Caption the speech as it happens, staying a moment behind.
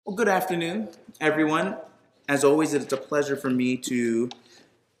Well, good afternoon, everyone. As always, it's a pleasure for me to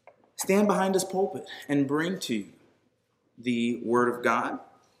stand behind this pulpit and bring to you the Word of God.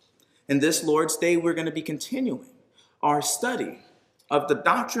 In this Lord's Day, we're going to be continuing our study of the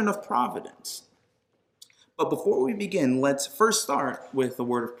Doctrine of Providence. But before we begin, let's first start with a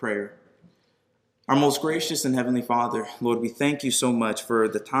word of prayer. Our most gracious and heavenly Father, Lord, we thank you so much for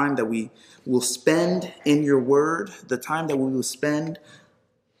the time that we will spend in your word, the time that we will spend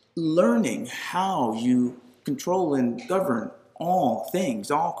learning how you control and govern all things,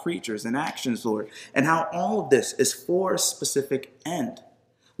 all creatures and actions, Lord, and how all of this is for a specific end.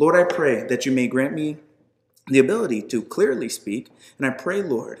 Lord, I pray that you may grant me the ability to clearly speak, and I pray,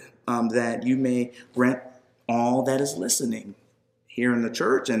 Lord, that you may grant all that is listening here in the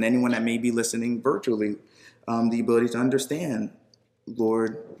church and anyone that may be listening virtually the ability to understand.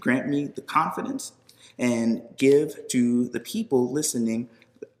 Lord, grant me the confidence and give to the people listening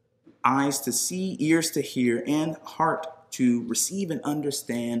eyes to see, ears to hear, and heart to receive and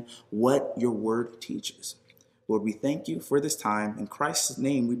understand what your word teaches. Lord, we thank you for this time. In Christ's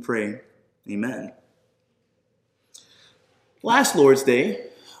name we pray. Amen. Last Lord's Day,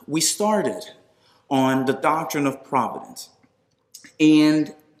 we started on the doctrine of providence.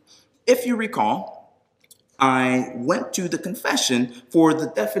 And if you recall, I went to the confession for the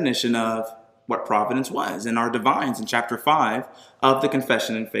definition of what providence was in our divines in chapter 5 of the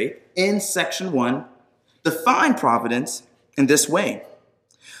Confession and Faith. In section 1, define providence in this way.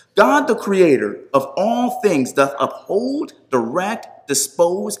 God, the creator of all things, doth uphold, direct,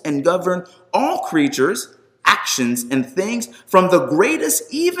 dispose, and govern all creatures, actions, and things, from the greatest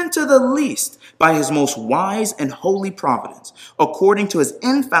even to the least, by his most wise and holy providence, according to his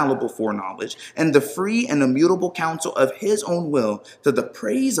infallible foreknowledge, and the free and immutable counsel of his own will, to the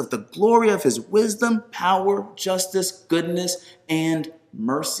praise of the glory of his wisdom, power, justice, goodness, and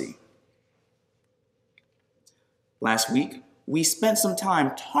mercy. Last week, we spent some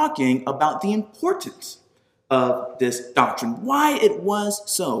time talking about the importance of this doctrine, why it was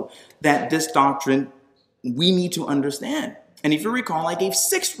so that this doctrine we need to understand. And if you recall, I gave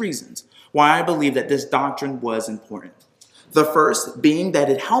 6 reasons why I believe that this doctrine was important. The first being that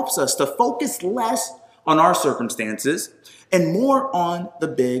it helps us to focus less on our circumstances and more on the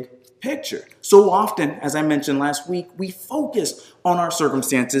big picture. So often, as I mentioned last week, we focus on our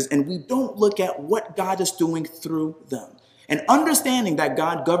circumstances and we don't look at what God is doing through them. And understanding that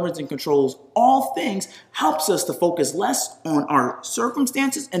God governs and controls all things helps us to focus less on our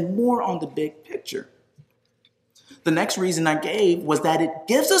circumstances and more on the big picture. The next reason I gave was that it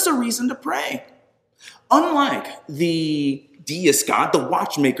gives us a reason to pray. Unlike the deist God, the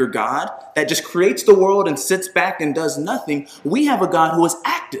watchmaker God, that just creates the world and sits back and does nothing, we have a God who is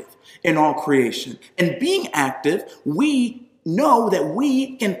active in all creation. And being active, we know that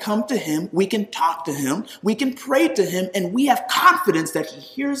we can come to him, we can talk to him, we can pray to him, and we have confidence that he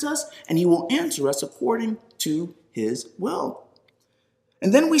hears us and he will answer us according to his will.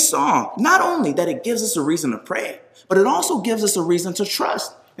 And then we saw not only that it gives us a reason to pray, but it also gives us a reason to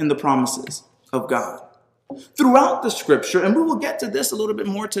trust in the promises of God. Throughout the scripture, and we will get to this a little bit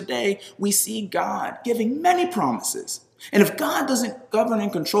more today, we see God giving many promises. And if God doesn't govern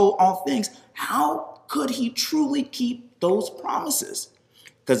and control all things, how could he truly keep those promises?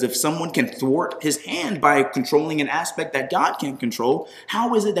 Because if someone can thwart his hand by controlling an aspect that God can't control,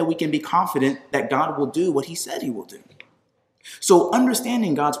 how is it that we can be confident that God will do what he said he will do? So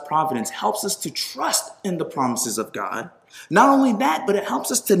understanding God's providence helps us to trust in the promises of God. Not only that, but it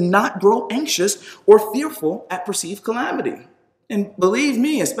helps us to not grow anxious or fearful at perceived calamity. And believe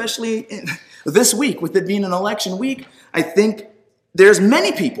me, especially this week, with it being an election week, I think there's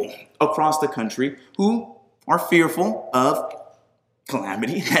many people across the country who are fearful of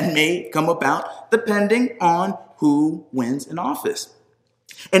calamity that may come about depending on who wins in office.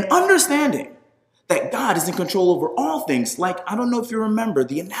 And understanding that God is in control over all things. Like, I don't know if you remember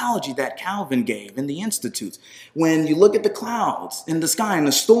the analogy that Calvin gave in the Institutes. When you look at the clouds in the sky in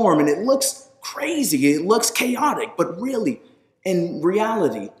a storm and it looks crazy, it looks chaotic, but really, in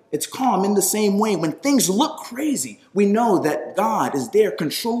reality, it's calm in the same way. When things look crazy, we know that God is there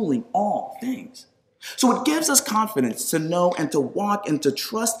controlling all things. So it gives us confidence to know and to walk and to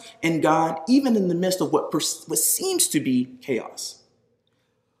trust in God, even in the midst of what seems to be chaos.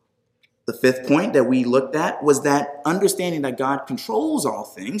 The fifth point that we looked at was that understanding that God controls all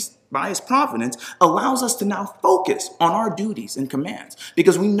things by his providence allows us to now focus on our duties and commands,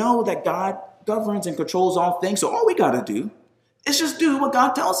 because we know that God governs and controls all things. So all we got to do is just do what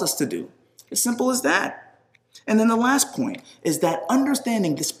God tells us to do. As simple as that. And then the last point is that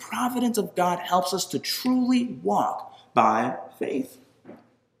understanding this providence of God helps us to truly walk by faith.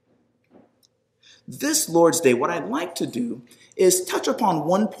 This Lord's Day, what I'd like to do is touch upon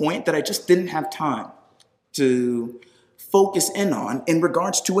one point that I just didn't have time to focus in on in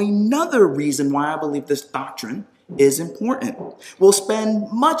regards to another reason why I believe this doctrine is important. We'll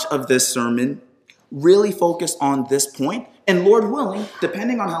spend much of this sermon really focused on this point, and Lord willing,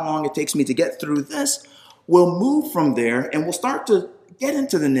 depending on how long it takes me to get through this, we'll move from there and we'll start to get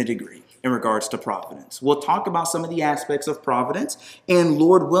into the nitty-gritty in regards to providence. We'll talk about some of the aspects of providence, and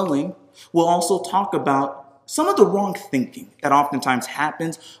Lord willing, we'll also talk about some of the wrong thinking that oftentimes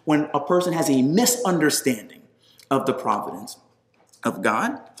happens when a person has a misunderstanding of the providence of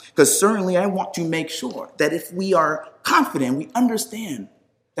God. Because certainly I want to make sure that if we are confident, we understand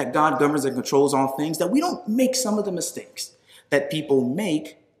that God governs and controls all things, that we don't make some of the mistakes that people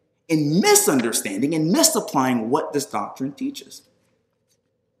make in misunderstanding and misapplying what this doctrine teaches.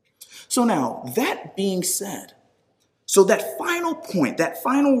 So now, that being said, so that final point, that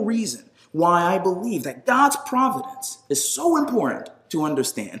final reason why I believe that God's providence is so important to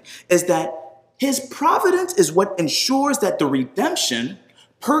understand is that his providence is what ensures that the redemption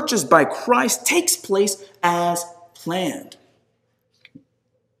purchased by Christ takes place as planned.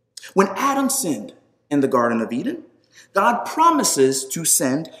 When Adam sinned in the Garden of Eden, God promises to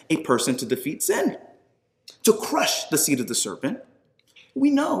send a person to defeat sin, to crush the seed of the serpent. We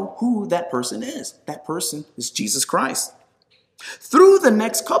know who that person is. That person is Jesus Christ. Through the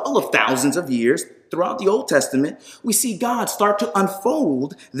next couple of thousands of years, throughout the Old Testament, we see God start to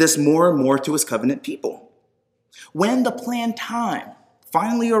unfold this more and more to his covenant people. When the planned time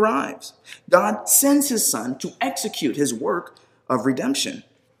finally arrives, God sends his son to execute his work of redemption.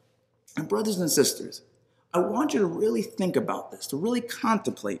 And brothers and sisters, I want you to really think about this, to really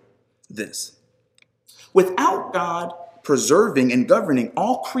contemplate this. Without God preserving and governing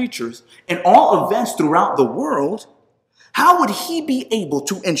all creatures and all events throughout the world, how would he be able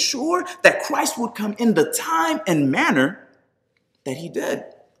to ensure that Christ would come in the time and manner that he did?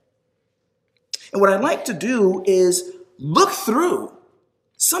 And what I'd like to do is look through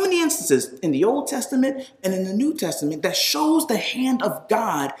some of the instances in the Old Testament and in the New Testament that shows the hand of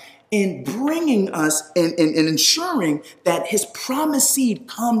God in bringing us and ensuring that his promised seed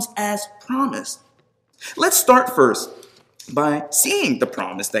comes as promised. Let's start first by seeing the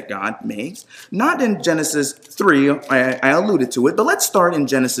promise that God makes, not in Genesis 3, I alluded to it, but let's start in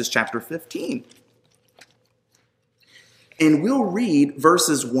Genesis chapter 15. And we'll read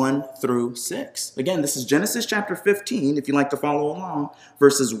verses 1 through 6. Again, this is Genesis chapter 15, if you'd like to follow along,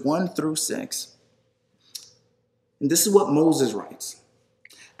 verses 1 through 6. And this is what Moses writes.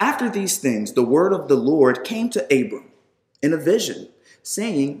 After these things, the word of the Lord came to Abram in a vision,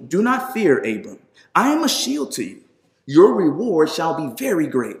 saying, "Do not fear, Abram. I am a shield to you. Your reward shall be very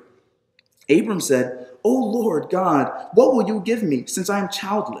great." Abram said, "O Lord God, what will you give me, since I am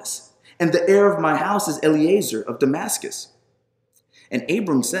childless, and the heir of my house is Eliezer of Damascus?" And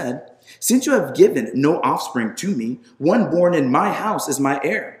Abram said, "Since you have given no offspring to me, one born in my house is my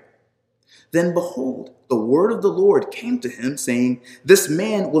heir." Then behold, the word of the Lord came to him, saying, "This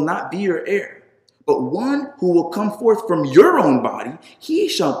man will not be your heir, but one who will come forth from your own body, he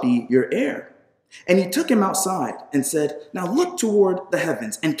shall be your heir." And he took him outside and said, "Now look toward the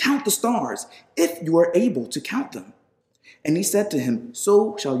heavens and count the stars, if you are able to count them." And he said to him,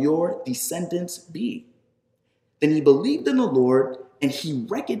 "So shall your descendants be." Then he believed in the Lord, and he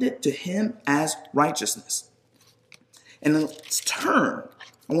reckoned it to him as righteousness. And then let's turn.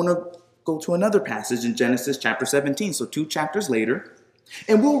 I want to go to another passage in Genesis chapter 17, so 2 chapters later,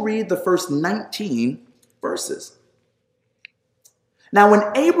 and we'll read the first 19 verses. Now, when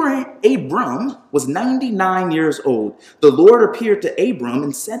Abram was 99 years old, the Lord appeared to Abram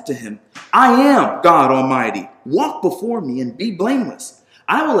and said to him, "I am God Almighty. Walk before me and be blameless.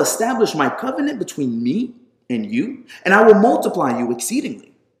 I will establish my covenant between me and you, and I will multiply you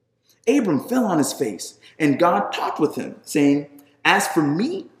exceedingly." Abram fell on his face, and God talked with him, saying, "As for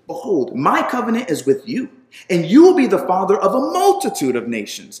me, behold, my covenant is with you, and you will be the father of a multitude of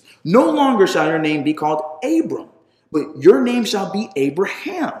nations. No longer shall your name be called Abram, but your name shall be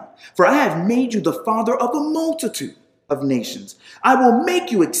Abraham, for I have made you the father of a multitude of nations. I will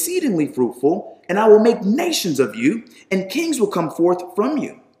make you exceedingly fruitful, and I will make nations of you, and kings will come forth from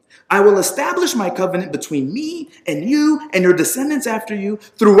you. I will establish my covenant between me and you and your descendants after you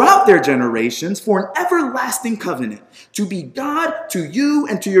throughout their generations for an everlasting covenant, to be God to you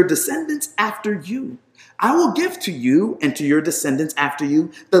and to your descendants after you. I will give to you and to your descendants after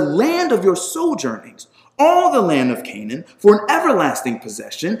you the land of your sojournings, all the land of Canaan, for an everlasting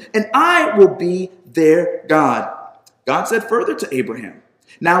possession, and I will be their God." God said further to Abraham,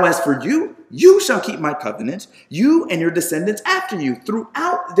 Now as for you, you shall keep my covenant, you and your descendants after you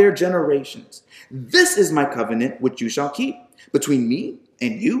throughout their generations. This is my covenant which you shall keep between me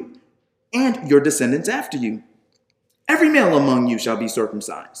and you and your descendants after you. Every male among you shall be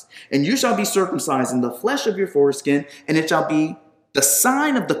circumcised, and you shall be circumcised in the flesh of your foreskin, and it shall be the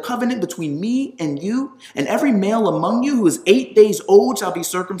sign of the covenant between me and you, and every male among you who is 8 days old shall be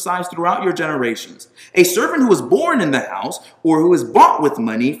circumcised throughout your generations. A servant who is born in the house or who is bought with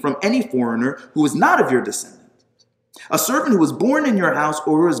money from any foreigner who is not of your descendant. A servant who is born in your house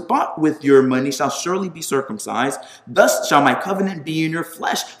or who is bought with your money shall surely be circumcised. Thus shall my covenant be in your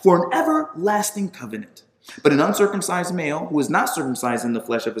flesh for an everlasting covenant. But an uncircumcised male who is not circumcised in the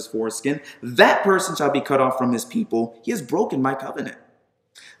flesh of his foreskin, that person shall be cut off from his people. He has broken my covenant.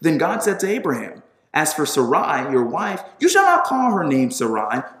 Then God said to Abraham, as for Sarai, your wife, you shall not call her name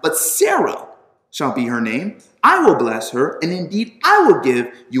Sarai, but Sarah shall be her name. I will bless her, and indeed I will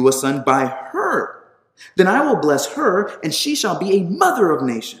give you a son by her. Then I will bless her, and she shall be a mother of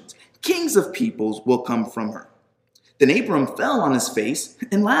nations. Kings of peoples will come from her. Then Abram fell on his face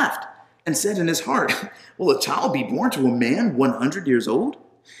and laughed, and said in his heart, will a child be born to a man 100 years old?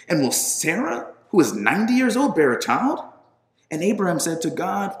 And will Sarah, who is 90 years old, bear a child? And Abraham said to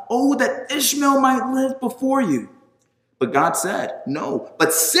God, oh, that Ishmael might live before you. But God said, no,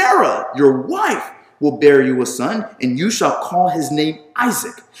 but Sarah, your wife, will bear you a son, and you shall call his name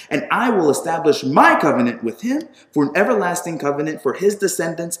Isaac. And I will establish my covenant with him for an everlasting covenant for his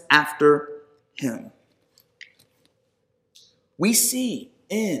descendants after him. We see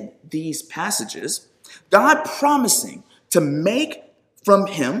in these passages God promising to make from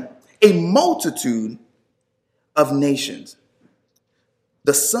him a multitude of nations.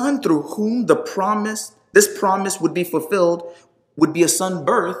 The son through whom this promise would be fulfilled would be a son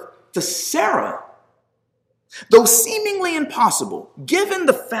birth to Sarah. Though seemingly impossible, given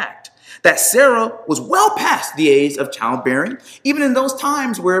the fact that Sarah was well past the age of childbearing, even in those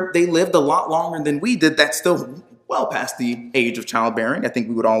times where they lived a lot longer than we did, that's still well past the age of childbearing. I think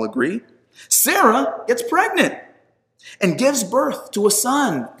we would all agree. Sarah gets pregnant and gives birth to a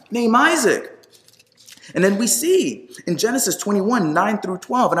son named Isaac. And then we see in Genesis 21, 9 through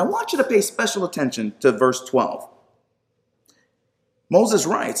 12, and I want you to pay special attention to verse 12. Moses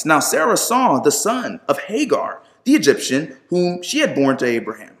writes, now Sarah saw the son of Hagar, the Egyptian, whom she had borne to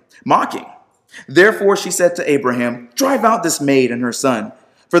Abraham, mocking. Therefore she said to Abraham, drive out this maid and her son,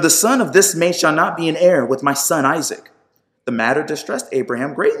 for the son of this maid shall not be an heir with my son Isaac. The matter distressed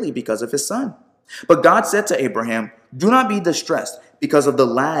Abraham greatly because of his son. But God said to Abraham, do not be distressed because of the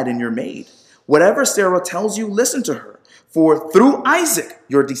lad and your maid. Whatever Sarah tells you, listen to her, for through Isaac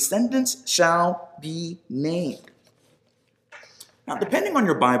your descendants shall be named. Now, depending on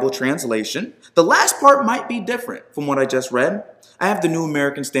your Bible translation, the last part might be different from what I just read. I have the New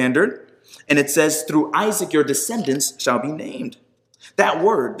American Standard, and it says, through Isaac your descendants shall be named. That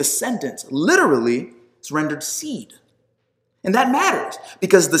word, descendants, literally is rendered seed. And that matters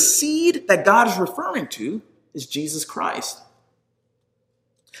because the seed that God is referring to is Jesus Christ.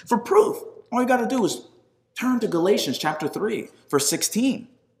 For proof, all you got to do is turn to Galatians chapter 3, verse 16,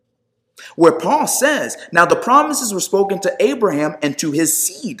 where Paul says, now the promises were spoken to Abraham and to his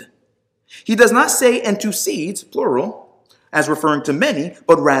seed. He does not say and to seeds, plural, as referring to many,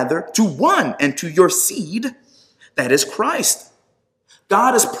 but rather to one and to your seed, that is Christ.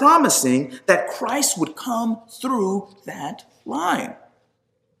 God is promising that Christ would come through that line.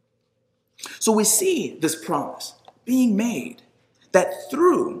 So we see this promise being made that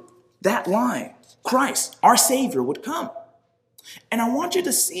through that line, Christ, our Savior, would come. And I want you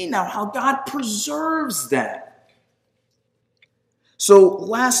to see now how God preserves that. So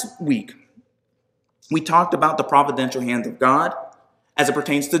last week, we talked about the providential hand of God as it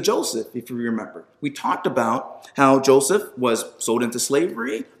pertains to Joseph, if you remember. We talked about how Joseph was sold into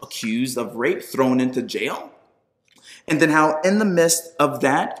slavery, accused of rape, thrown into jail. And then how in the midst of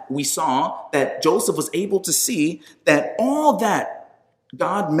that, we saw that Joseph was able to see that all that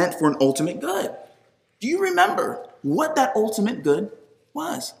God meant for an ultimate good. Do you remember what that ultimate good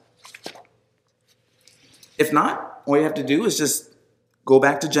was? If not, all you have to do is just go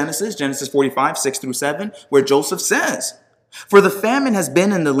back to Genesis 45, 6 through 7, where Joseph says, for the famine has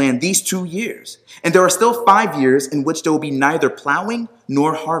been in the land these 2 years, and there are still 5 years in which there will be neither plowing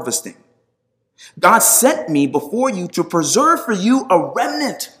nor harvesting. God sent me before you to preserve for you a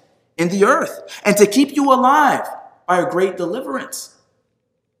remnant in the earth and to keep you alive by a great deliverance.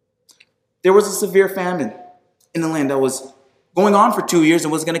 There was a severe famine in the land that was going on for 2 years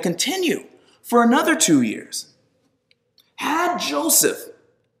and was going to continue for another 2 years. Had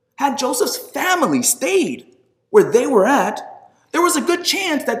Joseph's family stayed where they were at, there was a good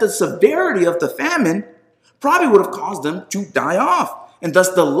chance that the severity of the famine probably would have caused them to die off. And thus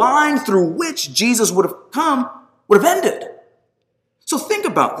the line through which Jesus would have come would have ended. So think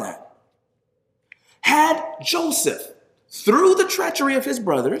about that. Had Joseph, through the treachery of his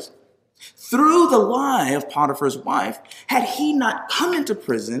brothers, through the lie of Potiphar's wife, had he not come into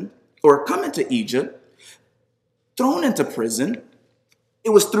prison or come into Egypt, thrown into prison,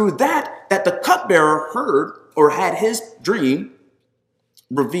 it was through that the cupbearer heard or had his dream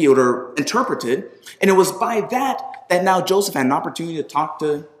revealed or interpreted. And it was by that now Joseph had an opportunity to talk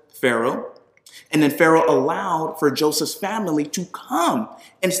to Pharaoh. And then Pharaoh allowed for Joseph's family to come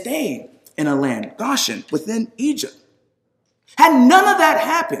and stay in a land, Goshen, within Egypt. Had none of that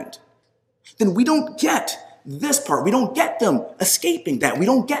happened, then we don't get this part. We don't get them escaping that. We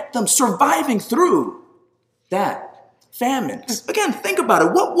don't get them surviving through that famine. Again, think about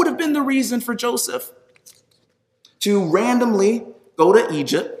it. What would have been the reason for Joseph to randomly go to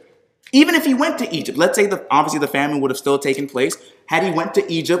Egypt? Even if he went to Egypt, let's say obviously the famine would have still taken place. Had he went to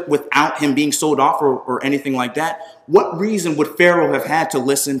Egypt without him being sold off or anything like that, what reason would Pharaoh have had to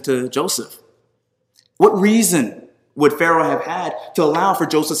listen to Joseph? What reason would Pharaoh have had to allow for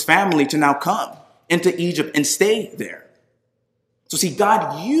Joseph's family to now come into Egypt and stay there? So see,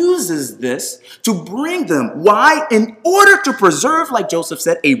 God uses this to bring them. Why? In order to preserve, like Joseph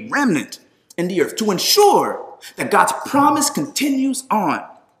said, a remnant in the earth, to ensure that God's promise continues on.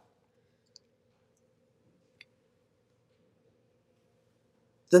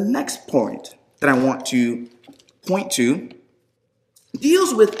 The next point that I want to point to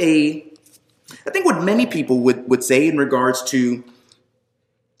deals with I think what many people would say in regards to,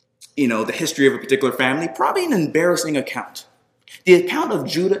 the history of a particular family, probably an embarrassing account. The account of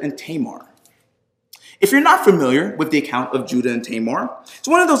Judah and Tamar. If you're not familiar with the account of Judah and Tamar, it's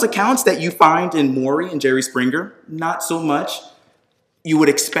one of those accounts that you find in Maury and Jerry Springer. Not so much you would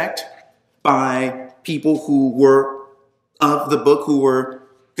expect by people who were of the book, who were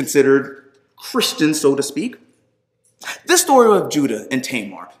considered Christians, so to speak. This story of Judah and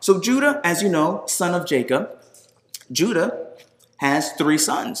Tamar. So Judah, as you know, son of Jacob, Judah has 3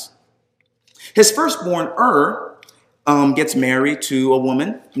 sons. His firstborn, gets married to a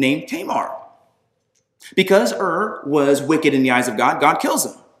woman named Tamar. Because was wicked in the eyes of God, God kills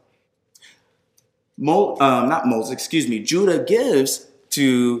him. Judah gives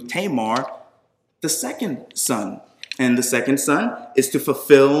to Tamar the second son. And the second son is to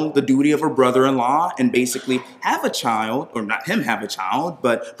fulfill the duty of her brother-in-law and basically have a child, or not him have a child,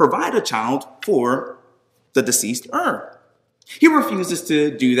 but provide a child for the deceased He refuses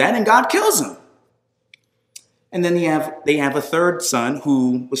to do that, and God kills him. And then they have a third son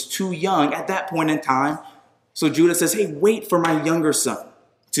who was too young at that point in time. So Judah says, hey, wait for my younger son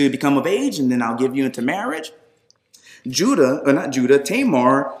to become of age, and then I'll give you into marriage.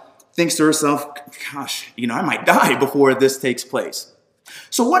 Tamar thinks to herself, gosh, I might die before this takes place.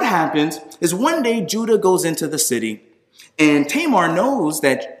 So what happens is one day Judah goes into the city, and Tamar knows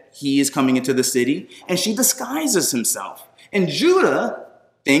that he is coming into the city, and she disguises himself. And Judah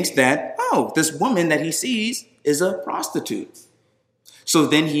thinks that, this woman that he sees is a prostitute. So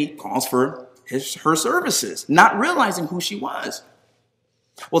then he calls for her services, not realizing who she was.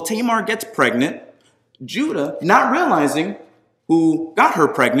 Well, Tamar gets pregnant. Judah, not realizing who got her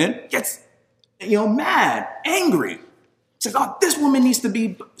pregnant, gets, mad, angry. Says, this woman needs to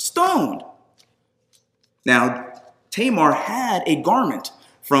be stoned. Now, Tamar had a garment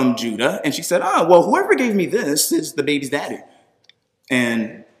from Judah, and she said, whoever gave me this is the baby's daddy.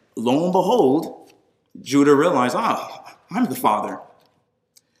 And lo and behold, Judah realized, I'm the father.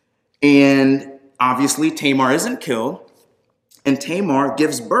 And obviously, Tamar isn't killed, and Tamar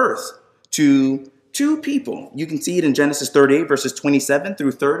gives birth to 2 people. You can see it in Genesis 38, verses 27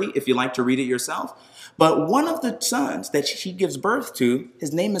 through 30, if you like to read it yourself. But one of the sons that she gives birth to,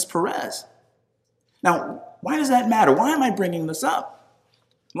 his name is Perez. Now, why does that matter? Why am I bringing this up?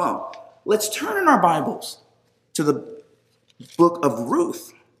 Well, let's turn in our Bibles to the book of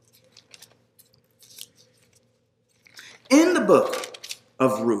Ruth. In the book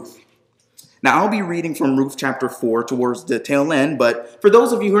of Ruth, now, I'll be reading from Ruth chapter 4 towards the tail end, but for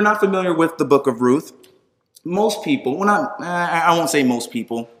those of you who are not familiar with the book of Ruth, most people, I won't say most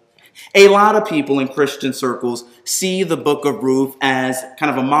people, a lot of people in Christian circles see the book of Ruth as kind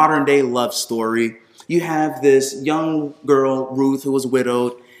of a modern day love story. You have this young girl, Ruth, who was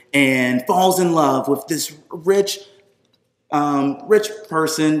widowed and falls in love with this rich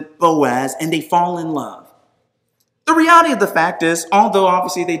person, Boaz, and they fall in love. The reality of the fact is, although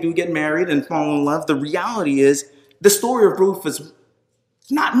obviously they do get married and fall in love, the reality is the story of Ruth is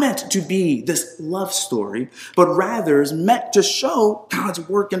It's not meant to be this love story, but rather is meant to show God's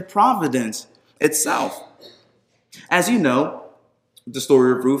work in providence itself. As you know, the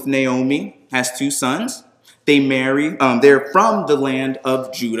story of Ruth, Naomi has two sons. They marry, they're from the land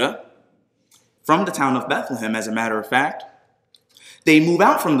of Judah, from the town of Bethlehem, as a matter of fact. They move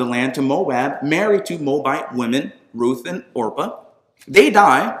out from the land to Moab, married to Moabite women, Ruth and Orpah. They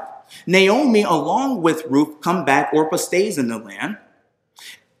die. Naomi, along with Ruth, come back. Orpah stays in the land.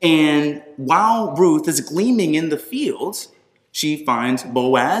 And while Ruth is gleaning in the fields, she finds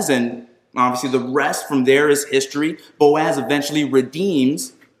Boaz, and obviously the rest from there is history. Boaz eventually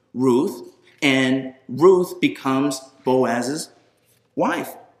redeems Ruth, and Ruth becomes Boaz's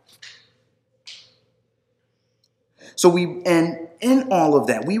wife. So and in all of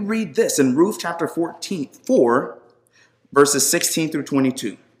that, we read this in Ruth chapter 4, verses 16 through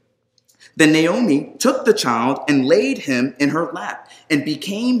 22. Then Naomi took the child and laid him in her lap and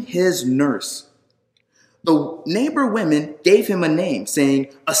became his nurse. The neighbor women gave him a name, saying,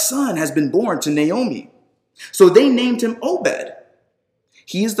 "A son has been born to Naomi." So they named him Obed.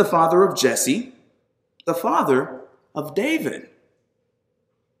 He is the father of Jesse, the father of David.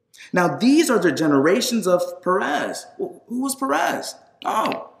 Now, these are the generations of Perez. Who was Perez?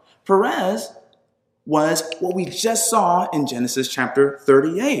 Oh, Perez was what we just saw in Genesis chapter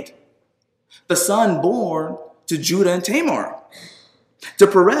 38. The son born to Judah and Tamar. To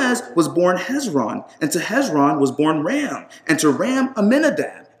Perez was born Hezron, and to Hezron was born Ram, and to Ram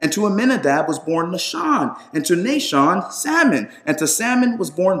Amminadab, and to Amminadab was born Nahshon, and to Nahshon Salmon, and to Salmon was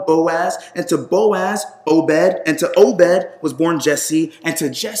born Boaz, and to Boaz Obed, and to Obed was born Jesse, and to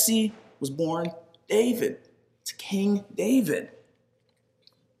Jesse was born David. It's King David.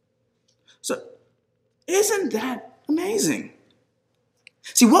 So isn't that amazing?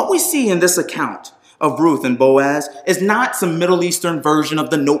 See, what we see in this account of Ruth and Boaz is not some Middle Eastern version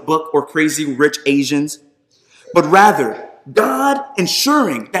of The Notebook or Crazy Rich Asians, but rather God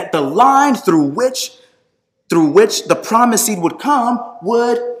ensuring that the line through which the promised seed would come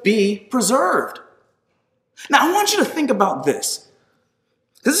would be preserved. Now, I want you to think about this.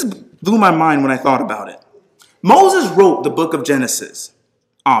 This blew my mind when I thought about it. Moses wrote the book of Genesis,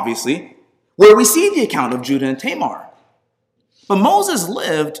 obviously, where we see the account of Judah and Tamar. But Moses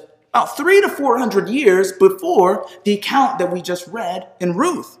lived about 300 to 400 years before the account that we just read in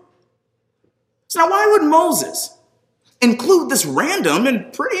Ruth. So now why would Moses include this random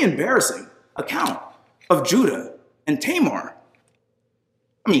and pretty embarrassing account of Judah and Tamar?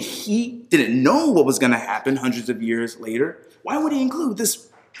 I mean, he didn't know what was going to happen hundreds of years later. Why would he include this,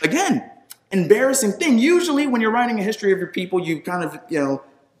 again, embarrassing thing? Usually when you're writing a history of your people, you kind of,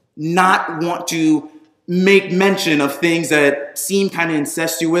 not want to make mention of things that seem kind of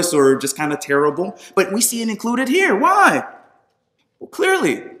incestuous or just kind of terrible. But we see it included here. Why? Well,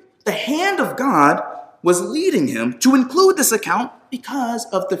 clearly, the hand of God was leading him to include this account because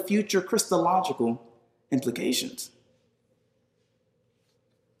of the future Christological implications.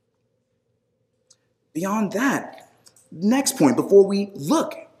 Beyond that, next point, before we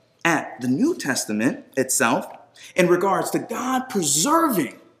look at the New Testament itself, in regards to God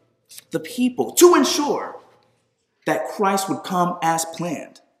preserving the people to ensure that Christ would come as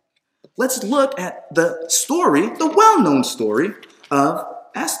planned, let's look at the story, the well-known story of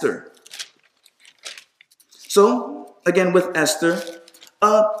Esther. So, again, with Esther,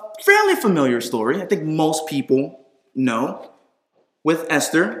 a fairly familiar story. I think most people know. With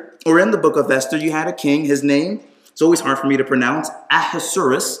Esther, or in the book of Esther, you had a king. His name, it's always hard for me to pronounce,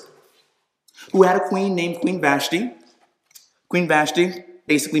 Ahasuerus, who had a queen named Queen Vashti. Queen Vashti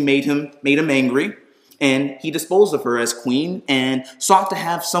basically made him angry, and he disposed of her as queen and sought to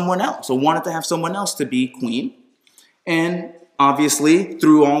have someone else, or wanted to have someone else to be queen. And obviously,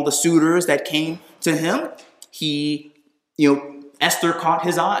 through all the suitors that came to him, Esther caught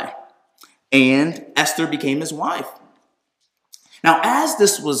his eye, and Esther became his wife. Now, as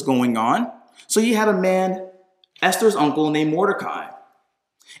this was going on, so you had a man, Esther's uncle, named Mordecai,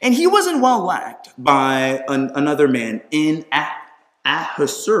 and he wasn't well liked by another man in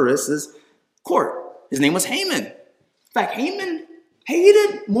Ahasuerus' court. His name was Haman. In fact, Haman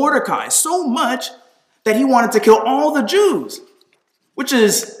hated Mordecai so much that he wanted to kill all the Jews, which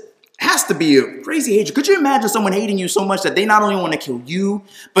has to be a crazy hatred. Could you imagine someone hating you so much that they not only want to kill you,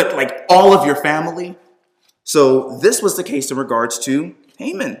 but like all of your family? So this was the case in regards to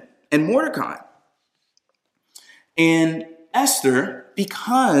Haman and Mordecai. And Esther,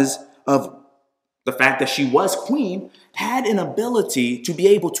 because of the fact that she was queen, had an ability to be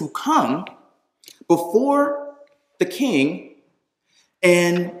able to come before the king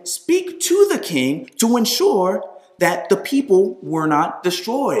and speak to the king to ensure that the people were not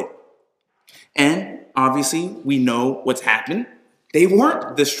destroyed. And obviously, we know what's happened. They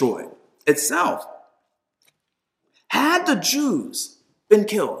weren't destroyed itself. Had the Jews been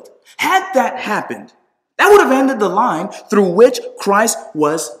killed, had that happened, that would have ended the line through which Christ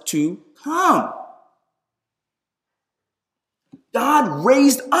was to come. God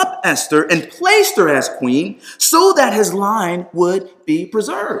raised up Esther and placed her as queen so that his line would be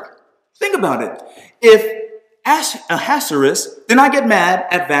preserved. Think about it. If Ahasuerus did not get mad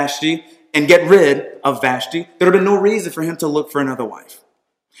at Vashti and get rid of Vashti, there would have been no reason for him to look for another wife.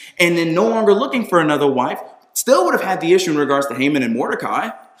 And then no longer looking for another wife, still would have had the issue in regards to Haman and Mordecai.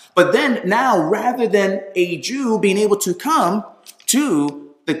 But then now, rather than a Jew being able to come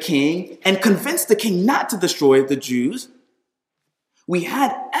to the king and convince the king not to destroy the Jews, we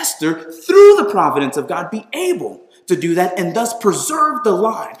had Esther, through the providence of God, be able to do that and thus preserve the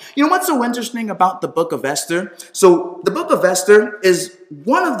line. You know what's so interesting about the book of Esther? So the book of Esther is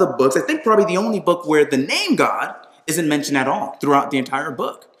one of the books, I think probably the only book where the name God isn't mentioned at all throughout the entire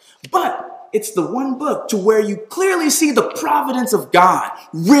book. But it's the one book to where you clearly see the providence of God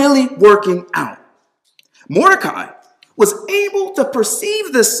really working out. Mordecai was able to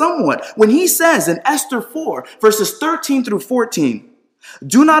perceive this somewhat when he says in Esther 4, verses 13 through 14,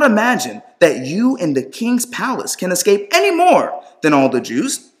 "Do not imagine that you in the king's palace can escape any more than all the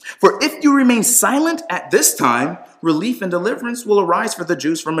Jews. For if you remain silent at this time, relief and deliverance will arise for the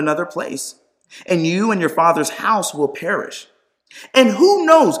Jews from another place, and you and your father's house will perish. And who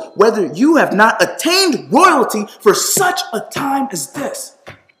knows whether you have not attained royalty for such a time as this?"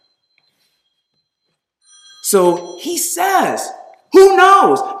 So he says, who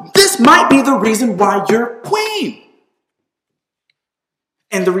knows? This might be the reason why you're queen.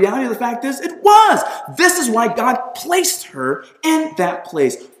 And the reality of the fact is, it was. This is why God placed her in that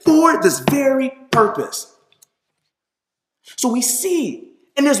place for this very purpose. So we see,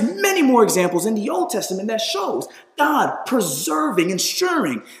 and there's many more examples in the Old Testament that shows God preserving,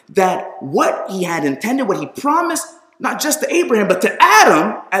 ensuring that what he had intended, what he promised, not just to Abraham, but to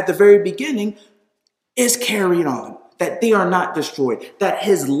Adam at the very beginning, is carried on. That they are not destroyed. That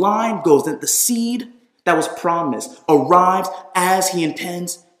his line goes, that the seed that was promised arrives as he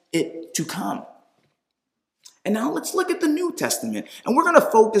intends it to come. And now let's look at the New Testament. And we're going to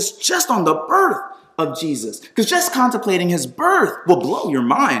focus just on the birth of Jesus. Because just contemplating his birth will blow your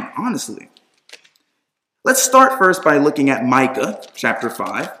mind, honestly. Let's start first by looking at Micah chapter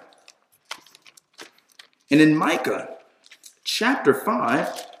 5. And in Micah chapter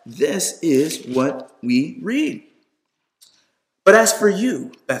 5, this is what we read. "But as for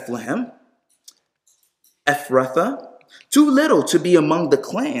you, Bethlehem, Ephrathah, too little to be among the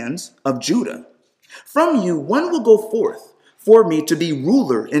clans of Judah, from you one will go forth for me to be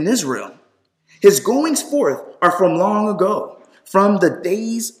ruler in Israel. His goings forth are from long ago, from the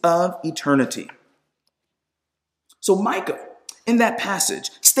days of eternity." So Micah, in that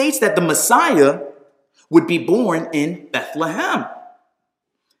passage, states that the Messiah would be born in Bethlehem.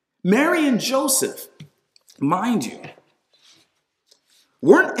 Mary and Joseph, mind you,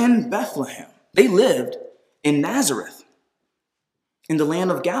 weren't in Bethlehem. They lived in Nazareth, in the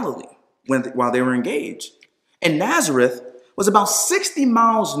land of Galilee, while they were engaged. And Nazareth was about 60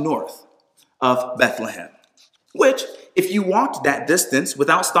 miles north of Bethlehem, which, if you walked that distance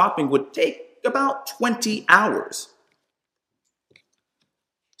without stopping, would take about 20 hours.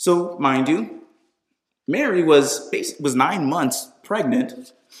 So, mind you, Mary was 9 months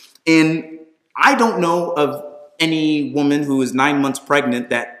pregnant, and I don't know of any woman who is 9 months pregnant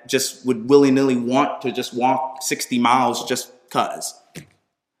that just would willy-nilly want to just walk 60 miles just because.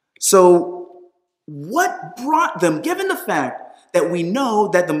 So what brought them, given the fact that we know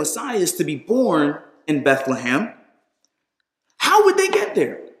that the Messiah is to be born in Bethlehem, how would they get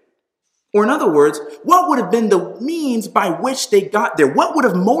there? Or in other words, what would have been the means by which they got there? What would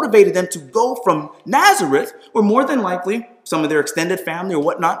have motivated them to go from Nazareth, or more than likely some of their extended family or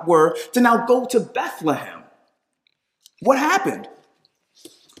whatnot were, to now go to Bethlehem? What happened?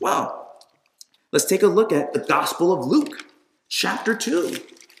 Well, let's take a look at the Gospel of Luke, chapter 2.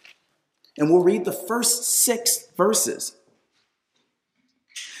 And we'll read the first 6 verses.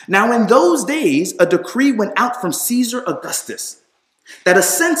 "Now in those days, a decree went out from Caesar Augustus that a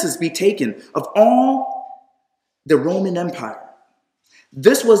census be taken of all the Roman Empire.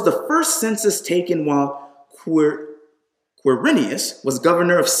 This was the first census taken while Quirinius was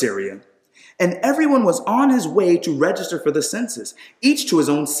governor of Syria. And everyone was on his way to register for the census, each to his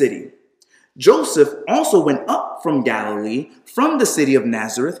own city. Joseph also went up from Galilee, from the city of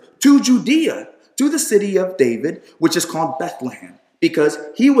Nazareth, to Judea, to the city of David, which is called Bethlehem, because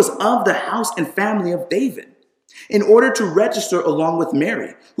he was of the house and family of David. in order to register along with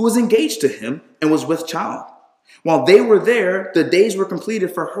Mary, who was engaged to him and was with child. While they were there, the days were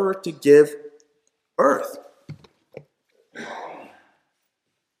completed for her to give birth.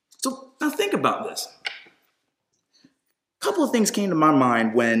 So now think about this. A couple of things came to my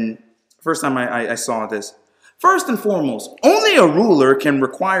mind when first time I saw this. First and foremost, only a ruler can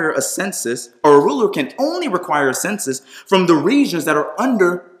require a census, or a ruler can only require a census from the regions that are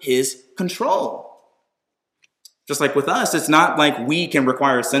under his control. Just like with us, it's not like we can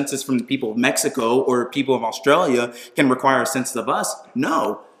require a census from the people of Mexico or people of Australia can require a census of us.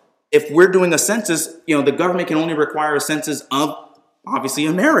 No. If we're doing a census, the government can only require a census of, obviously,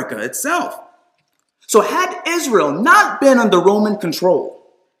 America itself. So had Israel not been under Roman control,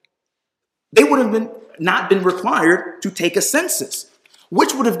 they would have not been required to take a census,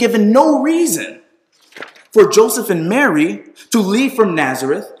 which would have given no reason for Joseph and Mary to leave from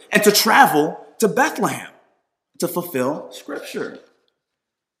Nazareth and to travel to Bethlehem to fulfill Scripture.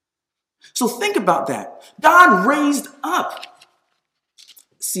 So think about that. God raised up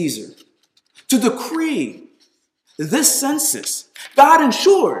Caesar to decree this census. God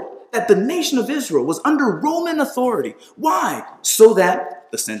ensured that the nation of Israel was under Roman authority. Why? So that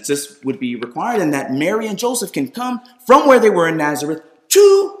the census would be required and that Mary and Joseph can come from where they were in Nazareth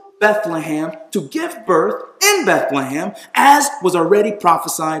to Bethlehem to give birth in Bethlehem, as was already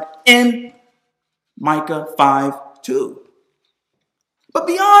prophesied in Micah 5:2. But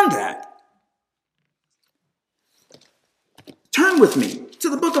beyond that, turn with me to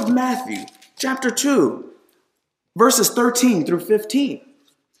the book of Matthew, chapter 2, verses 13 through 15.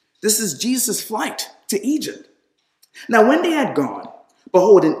 This is Jesus' flight to Egypt. Now, when they had gone,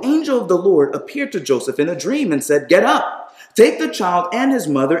 behold, an angel of the Lord appeared to Joseph in a dream and said, "Get up, take the child and his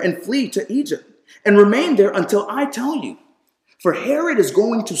mother and flee to Egypt, and remain there until I tell you. For Herod is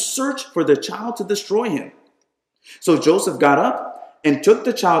going to search for the child to destroy him." So Joseph got up and took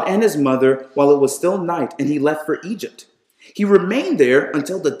the child and his mother while it was still night, and he left for Egypt. He remained there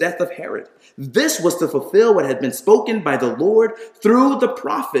until the death of Herod. This was to fulfill what had been spoken by the Lord through the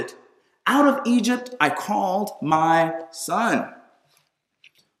prophet. "Out of Egypt I called my son."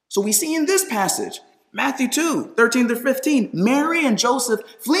 So we see in this passage, Matthew 2, 13 to 15, Mary and Joseph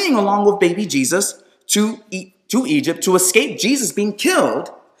fleeing along with baby Jesus to Egypt to escape Jesus being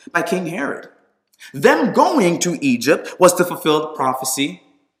killed by King Herod. Them going to Egypt was to fulfill the prophecy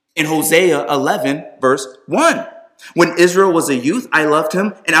in Hosea 11, verse 1. "When Israel was a youth, I loved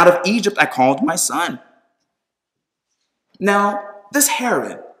him, and out of Egypt I called my son." Now, this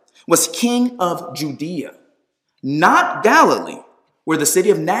Herod was king of Judea, not Galilee, where the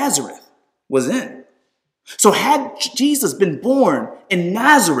city of Nazareth was in. So had Jesus been born in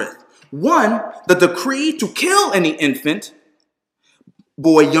Nazareth, one, the decree to kill any infant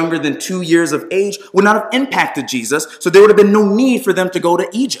boy younger than 2 years of age would not have impacted Jesus, so there would have been no need for them to go to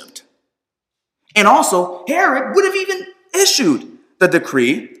Egypt. And also, Herod would have even issued the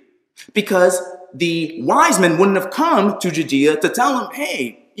decree because the wise men wouldn't have come to Judea to tell him,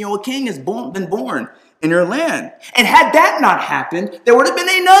 hey, a king has been born in your land. And had that not happened, there would have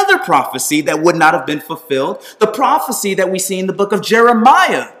been another prophecy that would not have been fulfilled. The prophecy that we see in the book of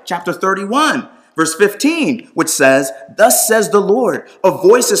Jeremiah, chapter 31, verse 15, which says, "Thus says the Lord, a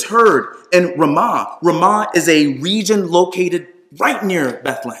voice is heard in Ramah." Ramah is a region located right near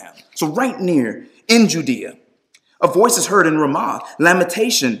Bethlehem. So right near in Judea. "A voice is heard in Ramah,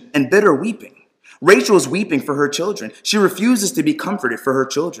 lamentation and bitter weeping. Rachel is weeping for her children. She refuses to be comforted for her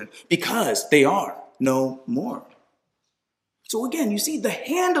children because they are no more." So again, you see the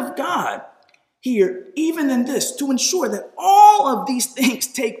hand of God here, even in this, to ensure that all of these things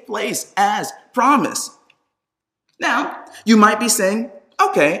take place as promised. Now, you might be saying,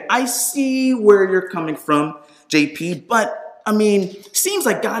 okay, I see where you're coming from, JP, but seems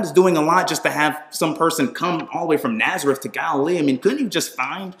like God is doing a lot just to have some person come all the way from Nazareth to Galilee. Couldn't you just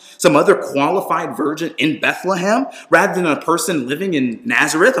find some other qualified virgin in Bethlehem rather than a person living in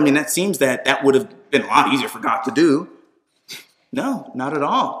Nazareth? That seems that would have been a lot easier for God to do. No, not at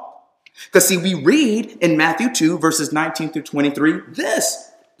all. Because see, we read in Matthew 2, verses 19 through 23,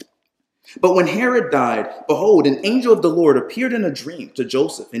 this. "But when Herod died, behold, an angel of the Lord appeared in a dream to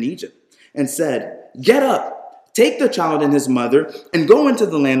Joseph in Egypt and said, 'Get up, take the child and his mother, and go into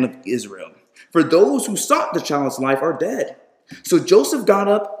the land of Israel. For those who sought the child's life are dead.' So Joseph got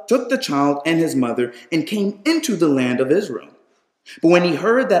up, took the child and his mother, and came into the land of Israel. But when he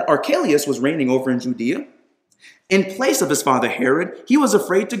heard that Archelaus was reigning over in Judea, in place of his father Herod, he was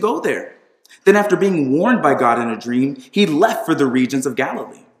afraid to go there. Then after being warned by God in a dream, he left for the regions of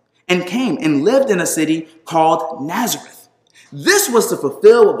Galilee, and came and lived in a city called Nazareth, This was to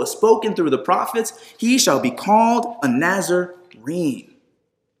fulfill what was spoken through the prophets. He shall be called a Nazarene.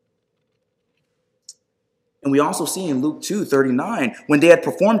 And we also see in Luke 2:39, when they had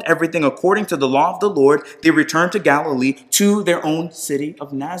performed everything according to the law of the Lord, they returned to Galilee to their own city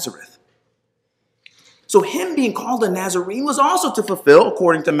of Nazareth. So him being called a Nazarene was also to fulfill,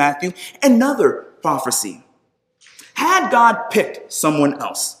 according to Matthew, another prophecy. Had God picked someone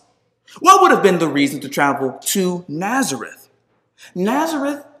else, what would have been the reason to travel to Nazareth?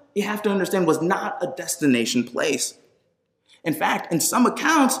 Nazareth, you have to understand, was not a destination place. In fact, in some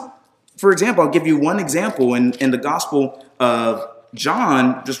accounts, for example, I'll give you one example in the Gospel of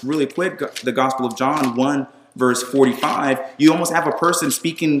John, just really quick, the Gospel of John 1, verse 45, you almost have a person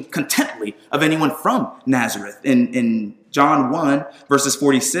speaking contently of anyone from Nazareth. In John 1, verses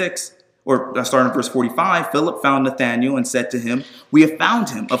 46, or starting in verse 45, Philip found Nathanael and said to him, "We have found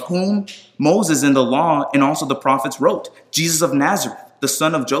him, of whom Moses in the law and also the prophets wrote, Jesus of Nazareth, the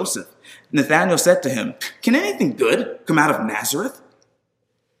son of Joseph." Nathanael said to him, "Can anything good come out of Nazareth?"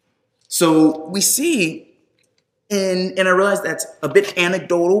 So we see, and I realize that's a bit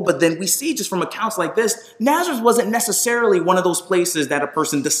anecdotal, but then we see just from accounts like this, Nazareth wasn't necessarily one of those places that a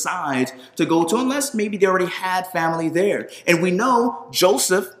person decides to go to unless maybe they already had family there. And we know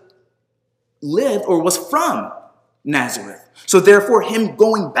Joseph lived or was from Nazareth. So therefore, him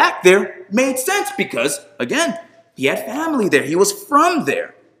going back there made sense because, again, he had family there. He was from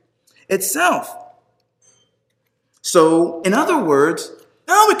there itself. So, in other words,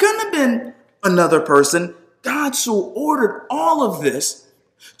 no, it couldn't have been another person. God so ordered all of this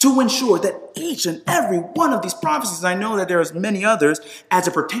to ensure that each and every one of these prophecies, I know that there's many others as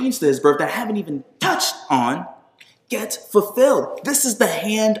it pertains to his birth that I haven't even touched on, gets fulfilled. This is the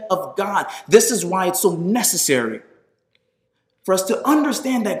hand of God. This is why it's so necessary for us to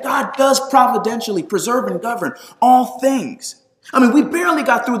understand that God does providentially preserve and govern all things. I mean, we barely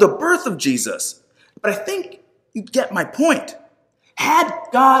got through the birth of Jesus, but I think you get my point. Had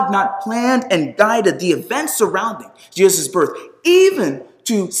God not planned and guided the events surrounding Jesus' birth, even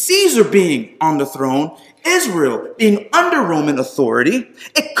to Caesar being on the throne, Israel being under Roman authority,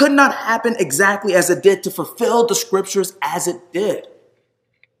 it could not happen exactly as it did to fulfill the scriptures as it did.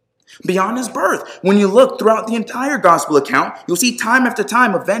 Beyond his birth, when you look throughout the entire gospel account, you'll see time after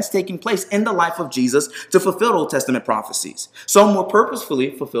time events taking place in the life of Jesus to fulfill Old Testament prophecies. Some were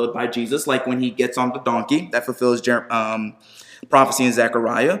purposefully fulfilled by Jesus, like when he gets on the donkey, that fulfills prophecy in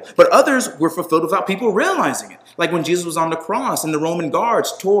Zechariah, but others were fulfilled without people realizing it. Like when Jesus was on the cross and the Roman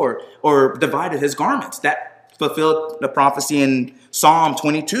guards tore or divided his garments. That fulfilled the prophecy in Psalm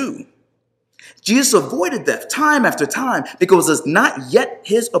 22. Jesus avoided death time after time because it was not yet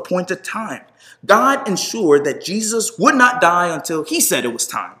his appointed time. God ensured that Jesus would not die until he said it was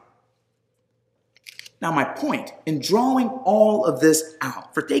time. Now, my point in drawing all of this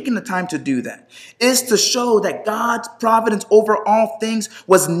out, for taking the time to do that, is to show that God's providence over all things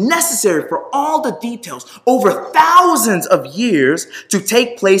was necessary for all the details over thousands of years to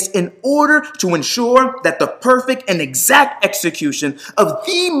take place in order to ensure that the perfect and exact execution of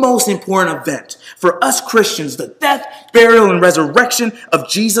the most important event for us Christians, the death, burial, and resurrection of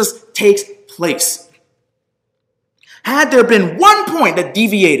Jesus, takes place. Had there been one point that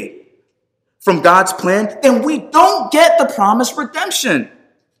deviated from God's plan, then we don't get the promised redemption.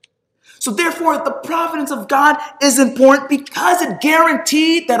 So therefore, the providence of God is important because it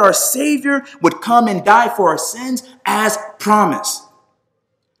guaranteed that our Savior would come and die for our sins as promised.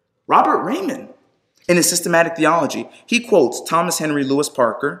 Robert Raymond, in his systematic theology, he quotes Thomas Henry Lewis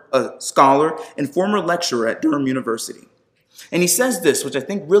Parker, a scholar and former lecturer at Durham University. And he says this, which I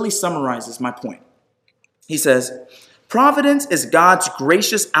think really summarizes my point. He says, "Providence is God's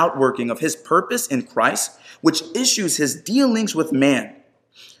gracious outworking of his purpose in Christ, which issues his dealings with man.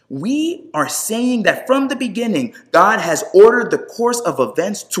 We are saying that from the beginning, God has ordered the course of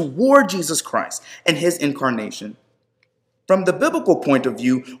events toward Jesus Christ and his incarnation. From the biblical point of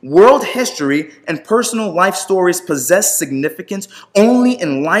view, world history and personal life stories possess significance only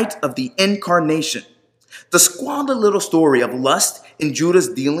in light of the incarnation. The squalid little story of lust in Judah's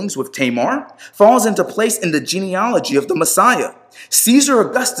dealings with Tamar falls into place in the genealogy of the Messiah. Caesar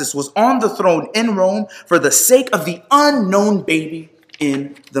Augustus was on the throne in Rome for the sake of the unknown baby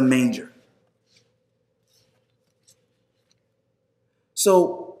in the manger."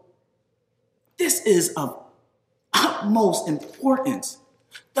 So this is of utmost importance.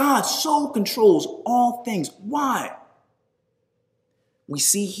 God so controls all things. Why? We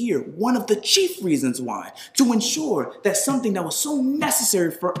see here one of the chief reasons why, to ensure that something that was so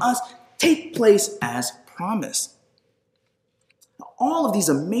necessary for us take place as promised. all of these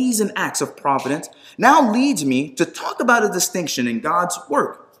amazing acts of providence now leads me to talk about a distinction in God's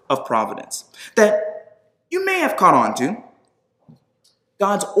work of providence that you may have caught on to: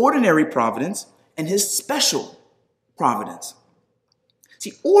 God's ordinary providence and his special providence.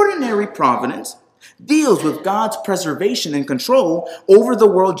 See, ordinary providence deals with God's preservation and control over the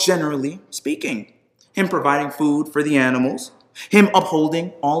world, generally speaking. Him providing food for the animals, him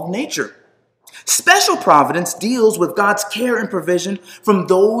upholding all of nature. Special providence deals with God's care and provision from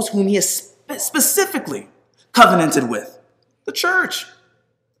those whom he has specifically covenanted with, the church.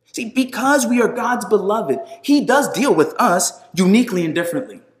 See, because we are God's beloved, he does deal with us uniquely and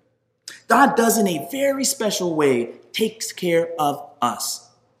differently. God does in a very special way, takes care of us.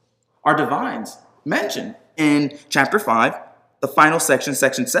 Our divines mentioned in chapter 5, the final section,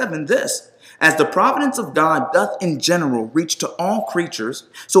 section 7, this: as the providence of God doth in general reach to all creatures,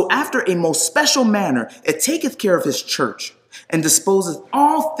 so after a most special manner it taketh care of his church, and disposeth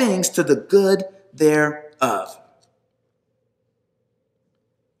all things to the good thereof.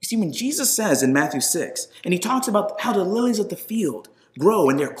 You see, when Jesus says in Matthew 6, and he talks about how the lilies of the field grow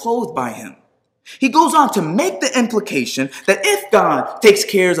and they're clothed by him, he goes on to make the implication that if God takes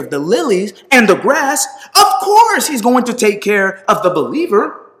care of the lilies and the grass, of course he's going to take care of the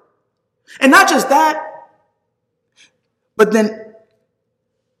believer. And not just that, but then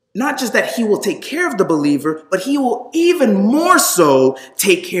not just that he will take care of the believer, but he will even more so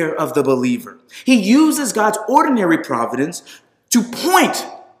take care of the believer. He uses God's ordinary providence to point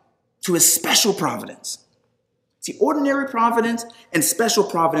to his special providence. See, ordinary providence and special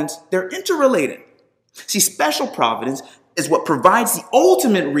providence, they're interrelated. See, special providence is what provides the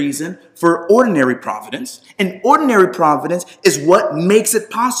ultimate reason for ordinary providence, and ordinary providence is what makes it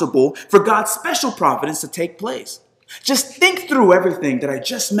possible for God's special providence to take place. Just think through everything that I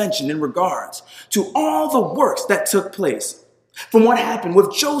just mentioned in regards to all the works that took place, from what happened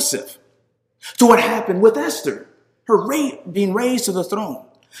with Joseph, to what happened with Esther, her being raised to the throne,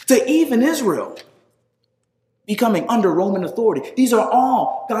 to even Israel becoming under Roman authority. These are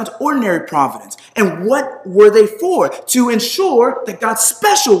all God's ordinary providence. And what were they for? To ensure that God's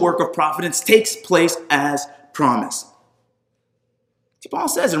special work of providence takes place as promised. See, Paul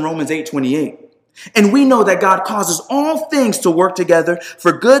says in Romans 8:28, and we know that God causes all things to work together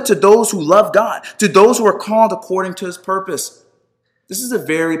for good to those who love God, to those who are called according to his purpose. This is a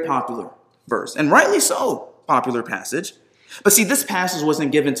very popular verse, and rightly so, popular passage. But see, this passage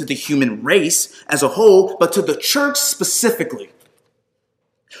wasn't given to the human race as a whole, but to the church specifically.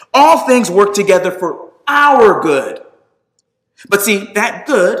 All things work together for our good. But see, that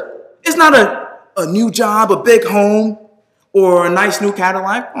good is not a new job, a big home, or a nice new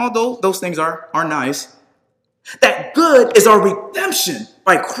Cadillac, although those things are nice. That good is our redemption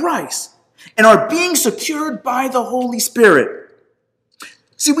by Christ and our being secured by the Holy Spirit.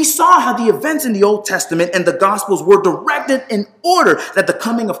 See, we saw how the events in the Old Testament and the Gospels were directed in order that the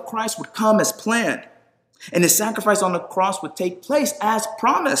coming of Christ would come as planned, and his sacrifice on the cross would take place as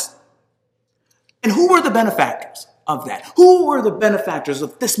promised. And who were the benefactors of that? Who were the benefactors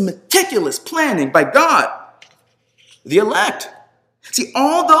of this meticulous planning by God? The elect. See,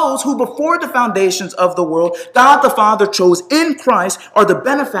 all those who before the foundations of the world, God the Father chose in Christ are the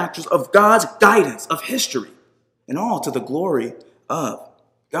benefactors of God's guidance of history, and all to the glory of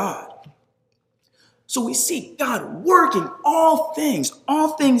God. So we see God working all things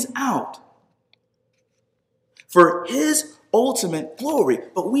out for his ultimate glory.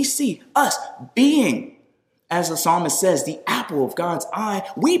 But we see us being, as the psalmist says, the apple of God's eye.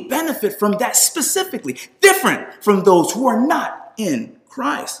 We benefit from that specifically, different from those who are not in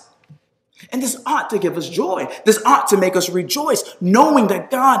Christ. And this ought to give us joy. This ought to make us rejoice, knowing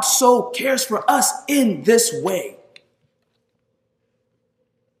that God so cares for us in this way.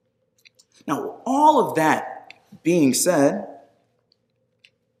 Now, all of that being said,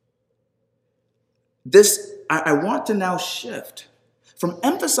 I want to now shift from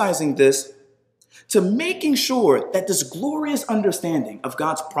emphasizing this to making sure that this glorious understanding of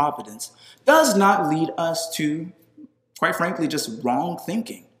God's providence does not lead us to, quite frankly, just wrong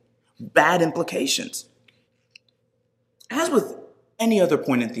thinking, bad implications. As with any other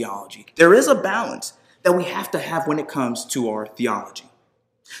point in theology, there is a balance that we have to have when it comes to our theology.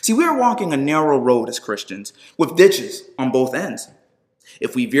 See, we are walking a narrow road as Christians with ditches on both ends.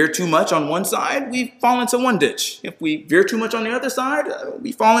 If we veer too much on one side, we fall into one ditch. If we veer too much on the other side,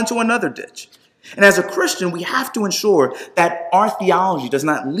 we fall into another ditch. And as a Christian, we have to ensure that our theology does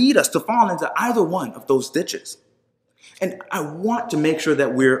not lead us to fall into either one of those ditches. And I want to make sure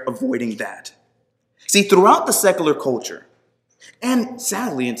that we're avoiding that. See, throughout the secular culture, And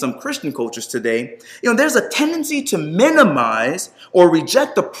sadly, in some Christian cultures today, there's a tendency to minimize or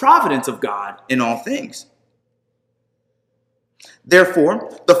reject the providence of God in all things.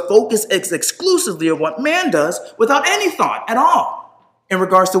 Therefore, the focus is exclusively of what man does without any thought at all in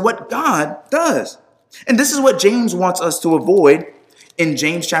regards to what God does. And this is what James wants us to avoid in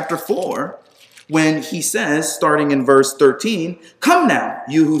James chapter 4, when he says, starting in verse 13, "Come now,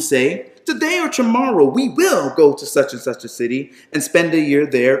 you who say, today or tomorrow we will go to such and such a city and spend a year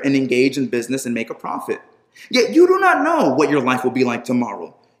there and engage in business and make a profit. Yet you do not know what your life will be like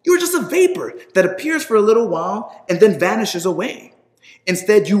tomorrow. You are just a vapor that appears for a little while and then vanishes away.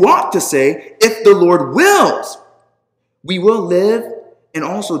 Instead, you ought to say, if the Lord wills, we will live and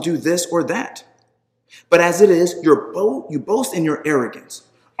also do this or that. But as it is, you boast in your arrogance.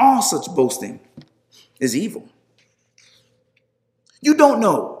 All such boasting is evil. You don't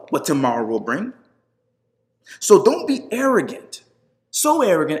know what tomorrow will bring. So don't be arrogant, so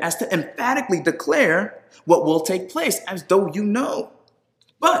arrogant as to emphatically declare what will take place as though you know.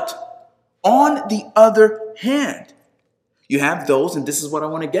 But on the other hand, you have those, and this is what I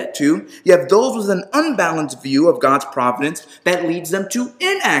want to get to, you have those with an unbalanced view of God's providence that leads them to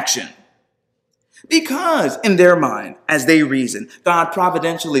inaction. Because in their mind, as they reason, God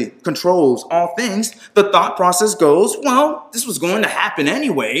providentially controls all things, the thought process goes, well, this was going to happen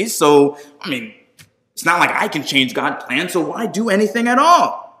anyway, so, it's not like I can change God's plan, so why do anything at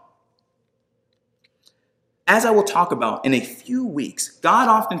all? As I will talk about in a few weeks, God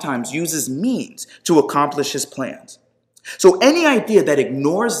oftentimes uses means to accomplish his plans. So any idea that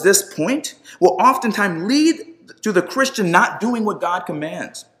ignores this point will oftentimes lead to the Christian not doing what God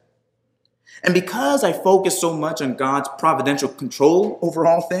commands. And because I focus so much on God's providential control over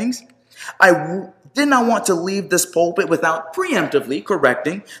all things, I did not want to leave this pulpit without preemptively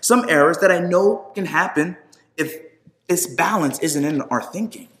correcting some errors that I know can happen if this balance isn't in our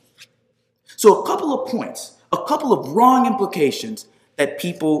thinking. So a couple of points, a couple of wrong implications that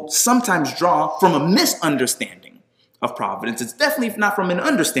people sometimes draw from a misunderstanding of providence. It's definitely not from an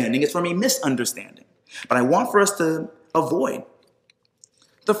understanding, it's from a misunderstanding. But I want for us to avoid.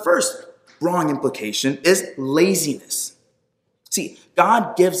 The first wrong implication is laziness. See,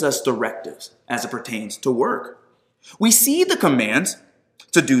 God gives us directives as it pertains to work. We see the commands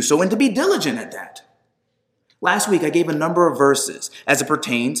to do so and to be diligent at that. Last week, I gave a number of verses as it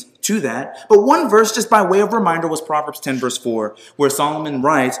pertains to that, but one verse, just by way of reminder, was Proverbs 10, verse 4, where Solomon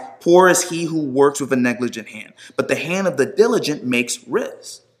writes, "Poor is he who works with a negligent hand, but the hand of the diligent makes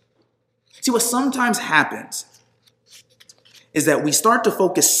rich." See, what sometimes happens is that we start to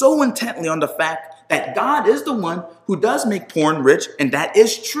focus so intently on the fact that God is the one who does make poor and rich, and that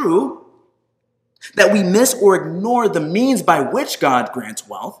is true, that we miss or ignore the means by which God grants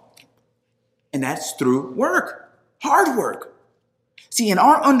wealth, and that's through work, hard work. See, in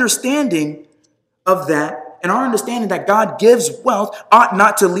our understanding of that, and our understanding that God gives wealth ought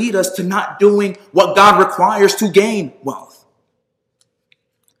not to lead us to not doing what God requires to gain wealth.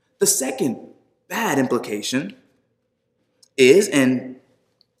 The second bad implication is, and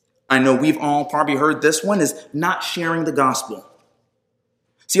I know we've all probably heard this one, is not sharing the gospel.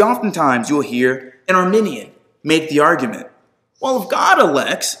 See, oftentimes you'll hear an Arminian make the argument, well, if God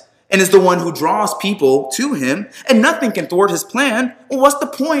elects and is the one who draws people to him and nothing can thwart his plan, well, what's the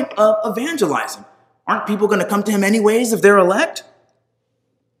point of evangelizing? Aren't people going to come to him anyways if they're elect?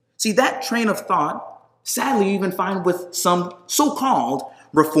 See, that train of thought, sadly, you even find with some so-called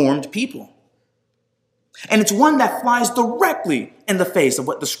Reformed people. And it's one that flies directly in the face of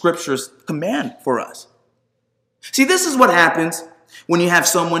what the scriptures command for us. See, this is what happens when you have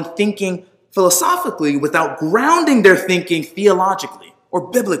someone thinking philosophically without grounding their thinking theologically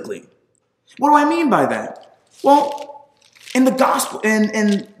or biblically. What do I mean by that? Well, in the gospel,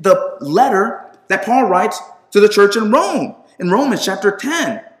 in the letter that Paul writes to the church in Rome, in Romans chapter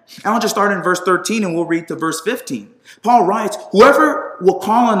 10, and I'll just start in verse 13 and we'll read to verse 15. Paul writes, "Whoever will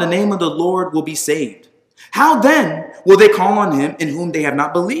call on the name of the Lord will be saved. How then will they call on him in whom they have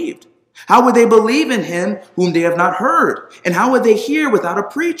not believed? How would they believe in him whom they have not heard? And how would they hear without a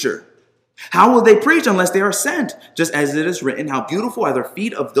preacher? How will they preach unless they are sent? Just as it is written, how beautiful are the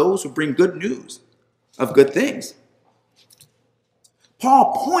feet of those who bring good news of good things."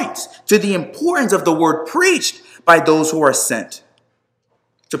 Paul points to the importance of the word preached by those who are sent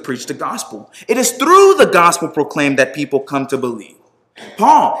to preach the gospel. It is through the gospel proclaimed that people come to believe.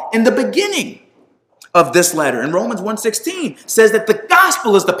 Paul, in the beginning of this letter, in Romans 1:16, says that the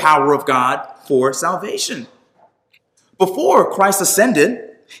gospel is the power of God for salvation. Before Christ ascended,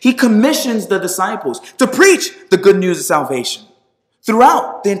 he commissions the disciples to preach the good news of salvation.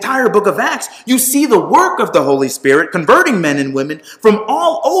 Throughout the entire book of Acts, you see the work of the Holy Spirit converting men and women from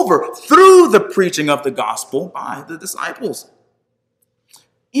all over through the preaching of the gospel by the disciples.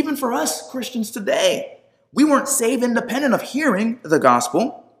 Even for us Christians today, we weren't saved independent of hearing the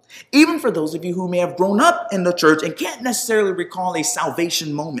gospel. Even for those of you who may have grown up in the church and can't necessarily recall a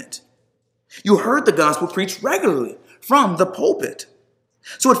salvation moment, you heard the gospel preached regularly from the pulpit.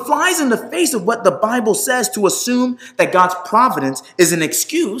 So it flies in the face of what the Bible says to assume that God's providence is an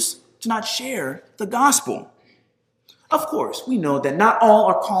excuse to not share the gospel. Of course, we know that not all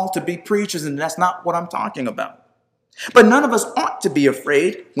are called to be preachers, and that's not what I'm talking about. But none of us ought to be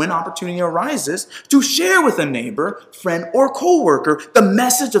afraid when opportunity arises to share with a neighbor, friend, or coworker the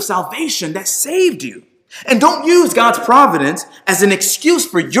message of salvation that saved you. And don't use God's providence as an excuse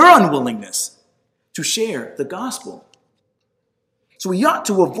for your unwillingness to share the gospel. So we ought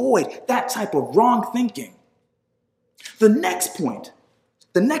to avoid that type of wrong thinking. The next point,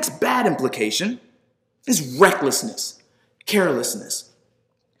 the next bad implication is recklessness, carelessness.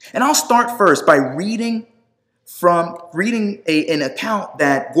 And I'll start first by reading an account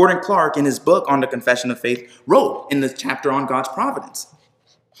that Gordon Clark in his book on the Confession of Faith wrote in the chapter on God's providence.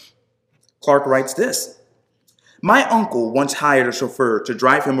 Clark writes this: "My uncle once hired a chauffeur to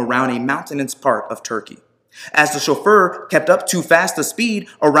drive him around a mountainous part of Turkey. As the chauffeur kept up too fast a speed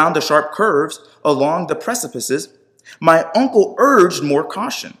around the sharp curves along the precipices, my uncle urged more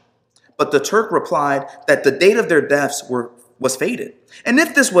caution. But the Turk replied that the date of their deaths was fated, and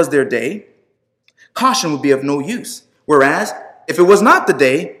if this was their day, caution would be of no use, whereas if it was not the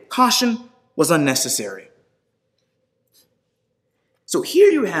day, caution was unnecessary." So here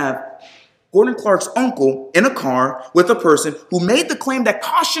you have Gordon Clark's uncle in a car with a person who made the claim that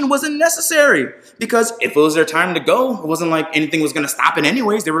caution wasn't necessary because if it was their time to go, it wasn't like anything was going to stop it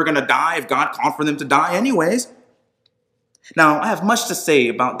anyways. They were going to die if God called for them to die anyways. Now, I have much to say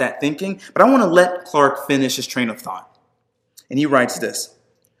about that thinking, but I want to let Clark finish his train of thought. And he writes this: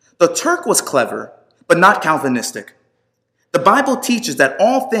 "The Turk was clever, but not Calvinistic. The Bible teaches that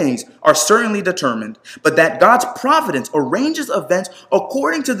all things are certainly determined, but that God's providence arranges events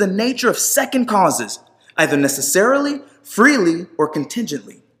according to the nature of second causes, either necessarily, freely, or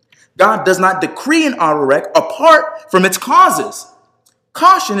contingently. God does not decree an auto wreck apart from its causes.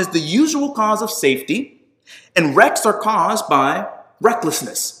 Caution is the usual cause of safety, and wrecks are caused by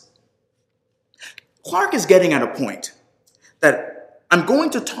recklessness." Clark is getting at a point that I'm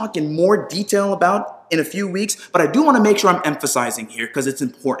going to talk in more detail about in a few weeks, but I do want to make sure I'm emphasizing here because it's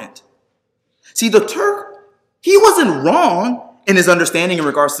important. See, the Turk, he wasn't wrong in his understanding in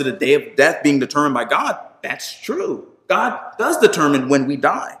regards to the day of death being determined by God. That's true. God does determine when we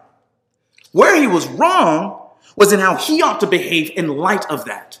die. Where he was wrong was in how he ought to behave in light of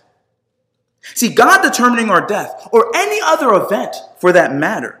that. See, God determining our death, or any other event for that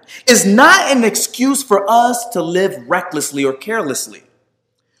matter, is not an excuse for us to live recklessly or carelessly.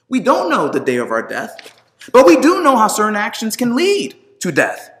 We don't know the day of our death, but we do know how certain actions can lead to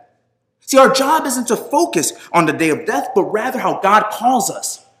death. See, our job isn't to focus on the day of death, but rather how God calls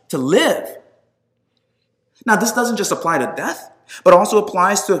us to live. Now, this doesn't just apply to death, but also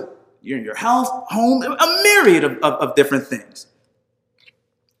applies to your health, home, a myriad of different things.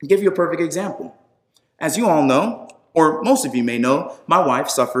 I'll give you a perfect example. As you all know, or most of you may know, my wife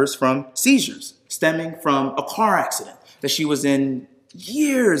suffers from seizures stemming from a car accident that she was in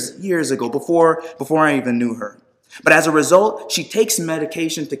years ago, before I even knew her. But as a result, she takes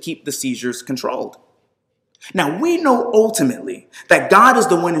medication to keep the seizures controlled. Now, we know ultimately that God is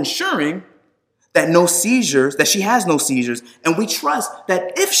the one ensuring that she has no seizures, and we trust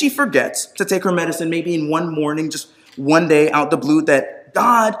that if she forgets to take her medicine, maybe in one morning, just one day out the blue, that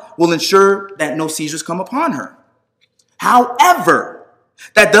God will ensure that no seizures come upon her. However,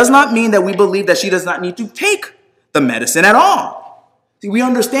 that does not mean that we believe that she does not need to take the medicine at all. See, we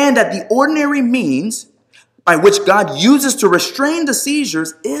understand that the ordinary means by which God uses to restrain the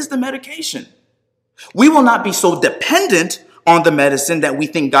seizures is the medication. We will not be so dependent on the medicine that we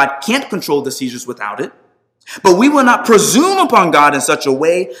think God can't control the seizures without it, but we will not presume upon God in such a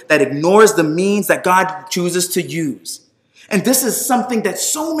way that ignores the means that God chooses to use. And this is something that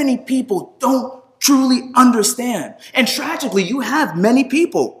so many people don't truly understand. And tragically, you have many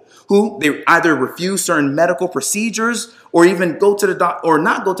people who they either refuse certain medical procedures or even go to the doctor or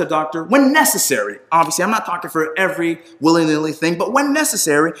not go to the doctor when necessary. Obviously, I'm not talking for every willy-nilly thing, but when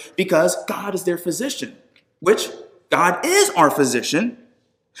necessary, because God is their physician, which God is our physician.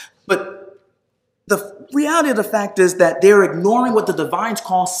 But the reality of the fact is that they're ignoring what the divines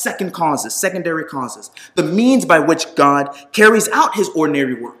call secondary causes, the means by which God carries out his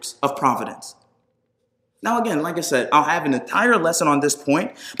ordinary works of providence. Now, again, like I said, I'll have an entire lesson on this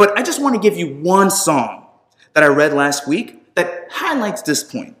point, but I just want to give you one psalm that I read last week that highlights this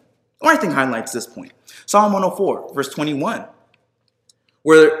point, or I think highlights this point. Psalm 104, verse 21,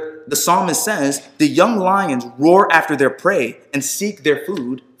 where the psalmist says, the young lions roar after their prey and seek their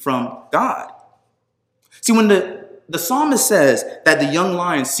food from God. See, when the psalmist says that the young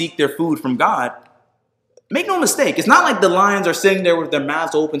lions seek their food from God, make no mistake, it's not like the lions are sitting there with their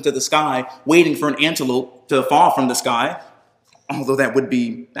mouths open to the sky, waiting for an antelope to fall from the sky, although that would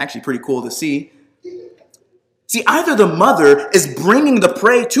be actually pretty cool to see. See, either the mother is bringing the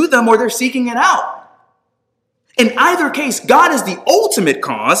prey to them or they're seeking it out. In either case, God is the ultimate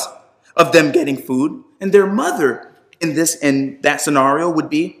cause of them getting food, and their mother in that scenario would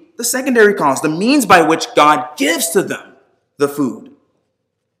be the secondary cause, the means by which God gives to them the food.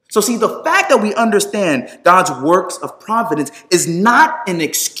 So see, the fact that we understand God's works of providence is not an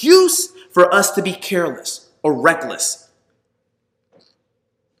excuse for us to be careless or reckless.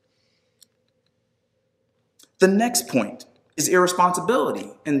 The next point is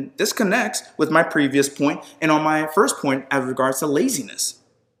irresponsibility, and this connects with my previous point and on my first point as regards to laziness.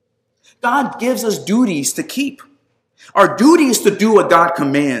 God gives us duties to keep. Our duty is to do what God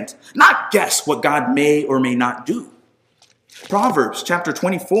commands, not guess what God may or may not do. Proverbs chapter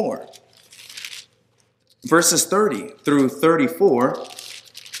 24, verses 30 through 34,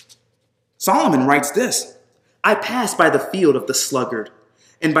 Solomon writes this, I passed by the field of the sluggard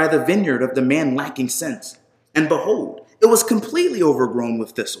and by the vineyard of the man lacking sense. And behold, it was completely overgrown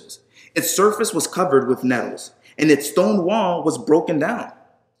with thistles. Its surface was covered with nettles, and its stone wall was broken down.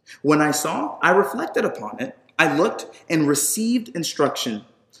 When I saw, I reflected upon it. I looked and received instruction.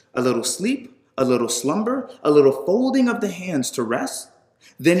 A little sleep, a little slumber, a little folding of the hands to rest.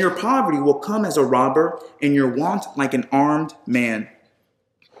 Then your poverty will come as a robber, and your want like an armed man.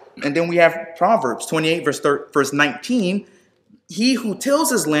 And then we have Proverbs 28, verse 19. He who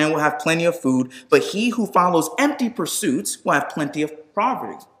tills his land will have plenty of food, but he who follows empty pursuits will have plenty of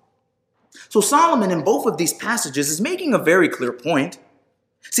poverty. So Solomon in both of these passages is making a very clear point.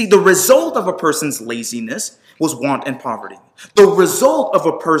 See, the result of a person's laziness was want and poverty. The result of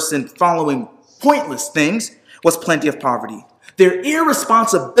a person following pointless things was plenty of poverty. Their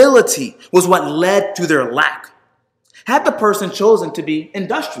irresponsibility was what led to their lack. Had the person chosen to be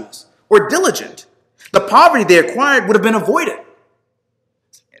industrious or diligent, the poverty they acquired would have been avoided.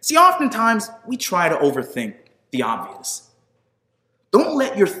 See, oftentimes we try to overthink the obvious. Don't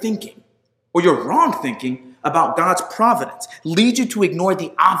let your thinking or your wrong thinking about God's providence lead you to ignore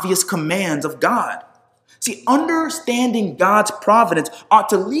the obvious commands of God. See, understanding God's providence ought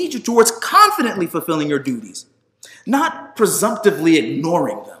to lead you towards confidently fulfilling your duties, not presumptively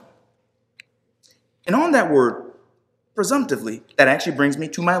ignoring them. And on that word, presumptively, that actually brings me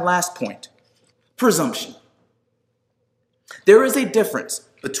to my last point, presumption. There is a difference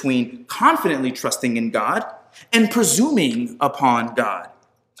between confidently trusting in God and presuming upon God.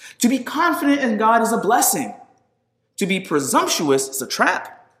 To be confident in God is a blessing. To be presumptuous is a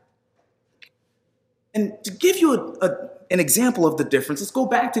trap. And to give you an example of the difference, let's go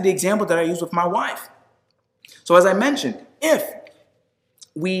back to the example that I used with my wife. So as I mentioned, if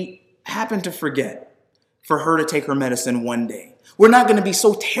we happen to forget for her to take her medicine one day, we're not going to be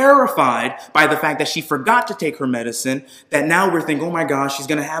so terrified by the fact that she forgot to take her medicine that now we're thinking, oh my gosh, she's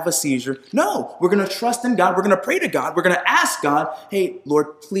going to have a seizure. No, we're going to trust in God. We're going to pray to God. We're going to ask God, hey,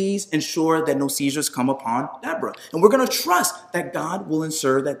 Lord, please ensure that no seizures come upon Deborah. And we're going to trust that God will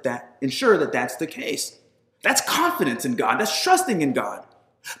ensure that that's the case. That's confidence in God. That's trusting in God.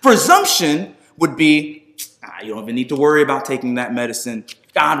 Presumption would be, you don't even need to worry about taking that medicine.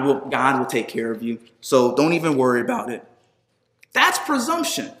 God will take care of you. So don't even worry about it. That's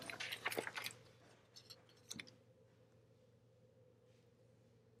presumption.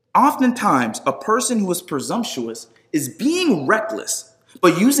 Oftentimes, a person who is presumptuous is being reckless,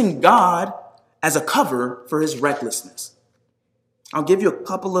 but using God as a cover for his recklessness. I'll give you a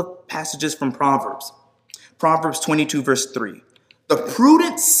couple of passages from Proverbs. Proverbs 22, verse 3. The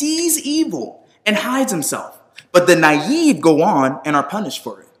prudent sees evil and hides himself, but the naive go on and are punished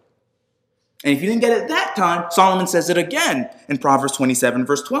for it. And if you didn't get it that time, Solomon says it again in Proverbs 27,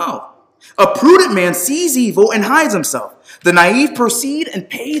 verse 12. A prudent man sees evil and hides himself. The naive proceed and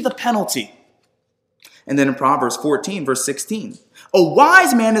pay the penalty. And then in Proverbs 14, verse 16. A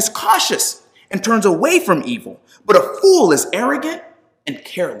wise man is cautious and turns away from evil, but a fool is arrogant and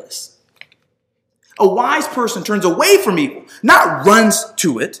careless. A wise person turns away from evil, not runs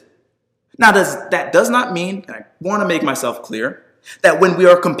to it. Now, that does not mean, and I want to make myself clear, that when we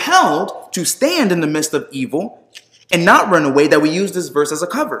are compelled to stand in the midst of evil and not run away, that we use this verse as a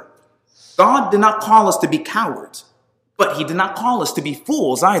cover. God did not call us to be cowards, but he did not call us to be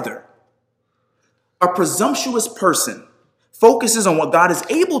fools either. A presumptuous person focuses on what God is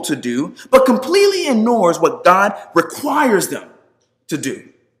able to do, but completely ignores what God requires them to do.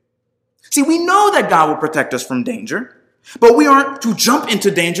 See, we know that God will protect us from danger, but we aren't to jump into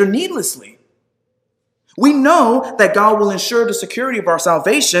danger needlessly. We know that God will ensure the security of our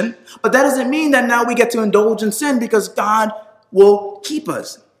salvation, but that doesn't mean that now we get to indulge in sin because God will keep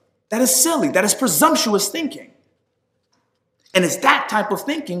us. That is silly. That is presumptuous thinking. And it's that type of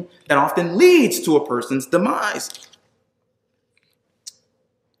thinking that often leads to a person's demise.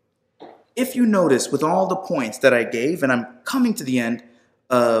 If you notice, with all the points that I gave, and I'm coming to the end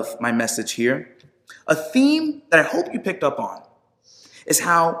of my message here, a theme that I hope you picked up on is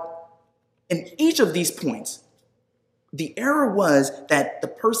how in each of these points, the error was that the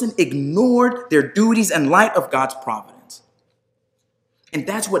person ignored their duties in light of God's providence. And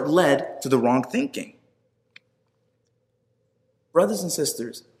that's what led to the wrong thinking. Brothers and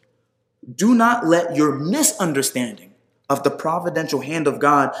sisters, do not let your misunderstanding of the providential hand of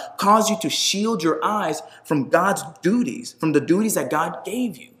God cause you to shield your eyes from God's duties, from the duties that God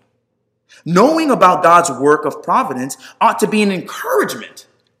gave you. Knowing about God's work of providence ought to be an encouragement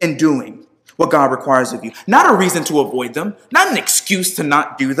in doing what God requires of you, not a reason to avoid them, not an excuse to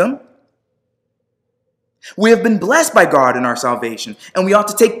not do them. We have been blessed by God in our salvation, and we ought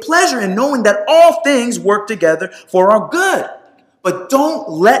to take pleasure in knowing that all things work together for our good. But don't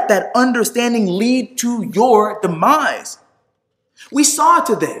let that understanding lead to your demise. We saw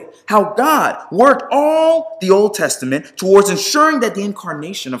today how God worked all the Old Testament towards ensuring that the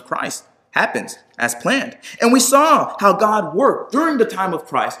incarnation of Christ happens as planned. And we saw how God worked during the time of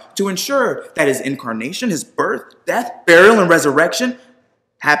Christ to ensure that his incarnation, his birth, death, burial, and resurrection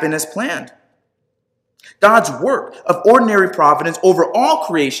happen as planned. God's work of ordinary providence over all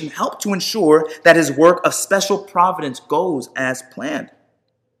creation helped to ensure that his work of special providence goes as planned.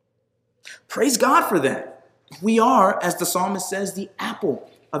 Praise God for that. We are, as the psalmist says, the apple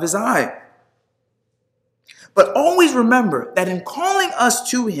of his eye. But always remember that in calling us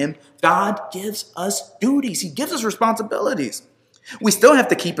to him, God gives us duties. He gives us responsibilities. We still have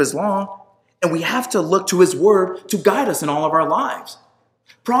to keep his law, and we have to look to his word to guide us in all of our lives.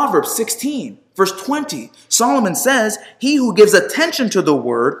 Proverbs 16, verse 20, Solomon says, "He who gives attention to the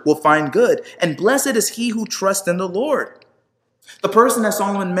word will find good, and blessed is he who trusts in the Lord." The person that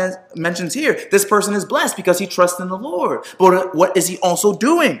Solomon mentions here, this person is blessed because he trusts in the Lord. But what is he also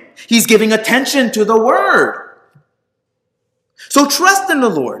doing? He's giving attention to the word. So trust in the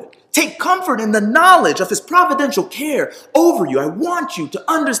Lord. Take comfort in the knowledge of his providential care over you. I want you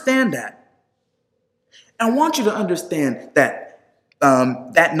to understand that. I want you to understand that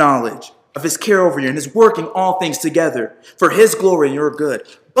that knowledge of his care over you and his working all things together for his glory and your good.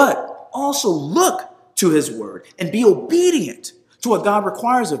 But also look to his word and be obedient to what God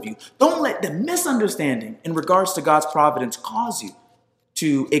requires of you. Don't let the misunderstanding in regards to God's providence cause you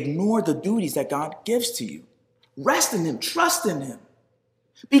to ignore the duties that God gives to you. Rest in him, trust in him,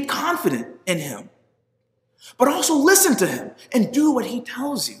 be confident in him, but also listen to him and do what he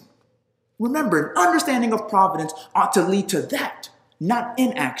tells you. Remember, an understanding of providence ought to lead to that, not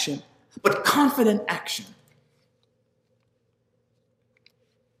inaction, but confident action.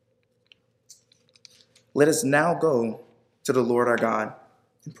 Let us now go to the Lord our God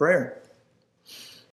in prayer.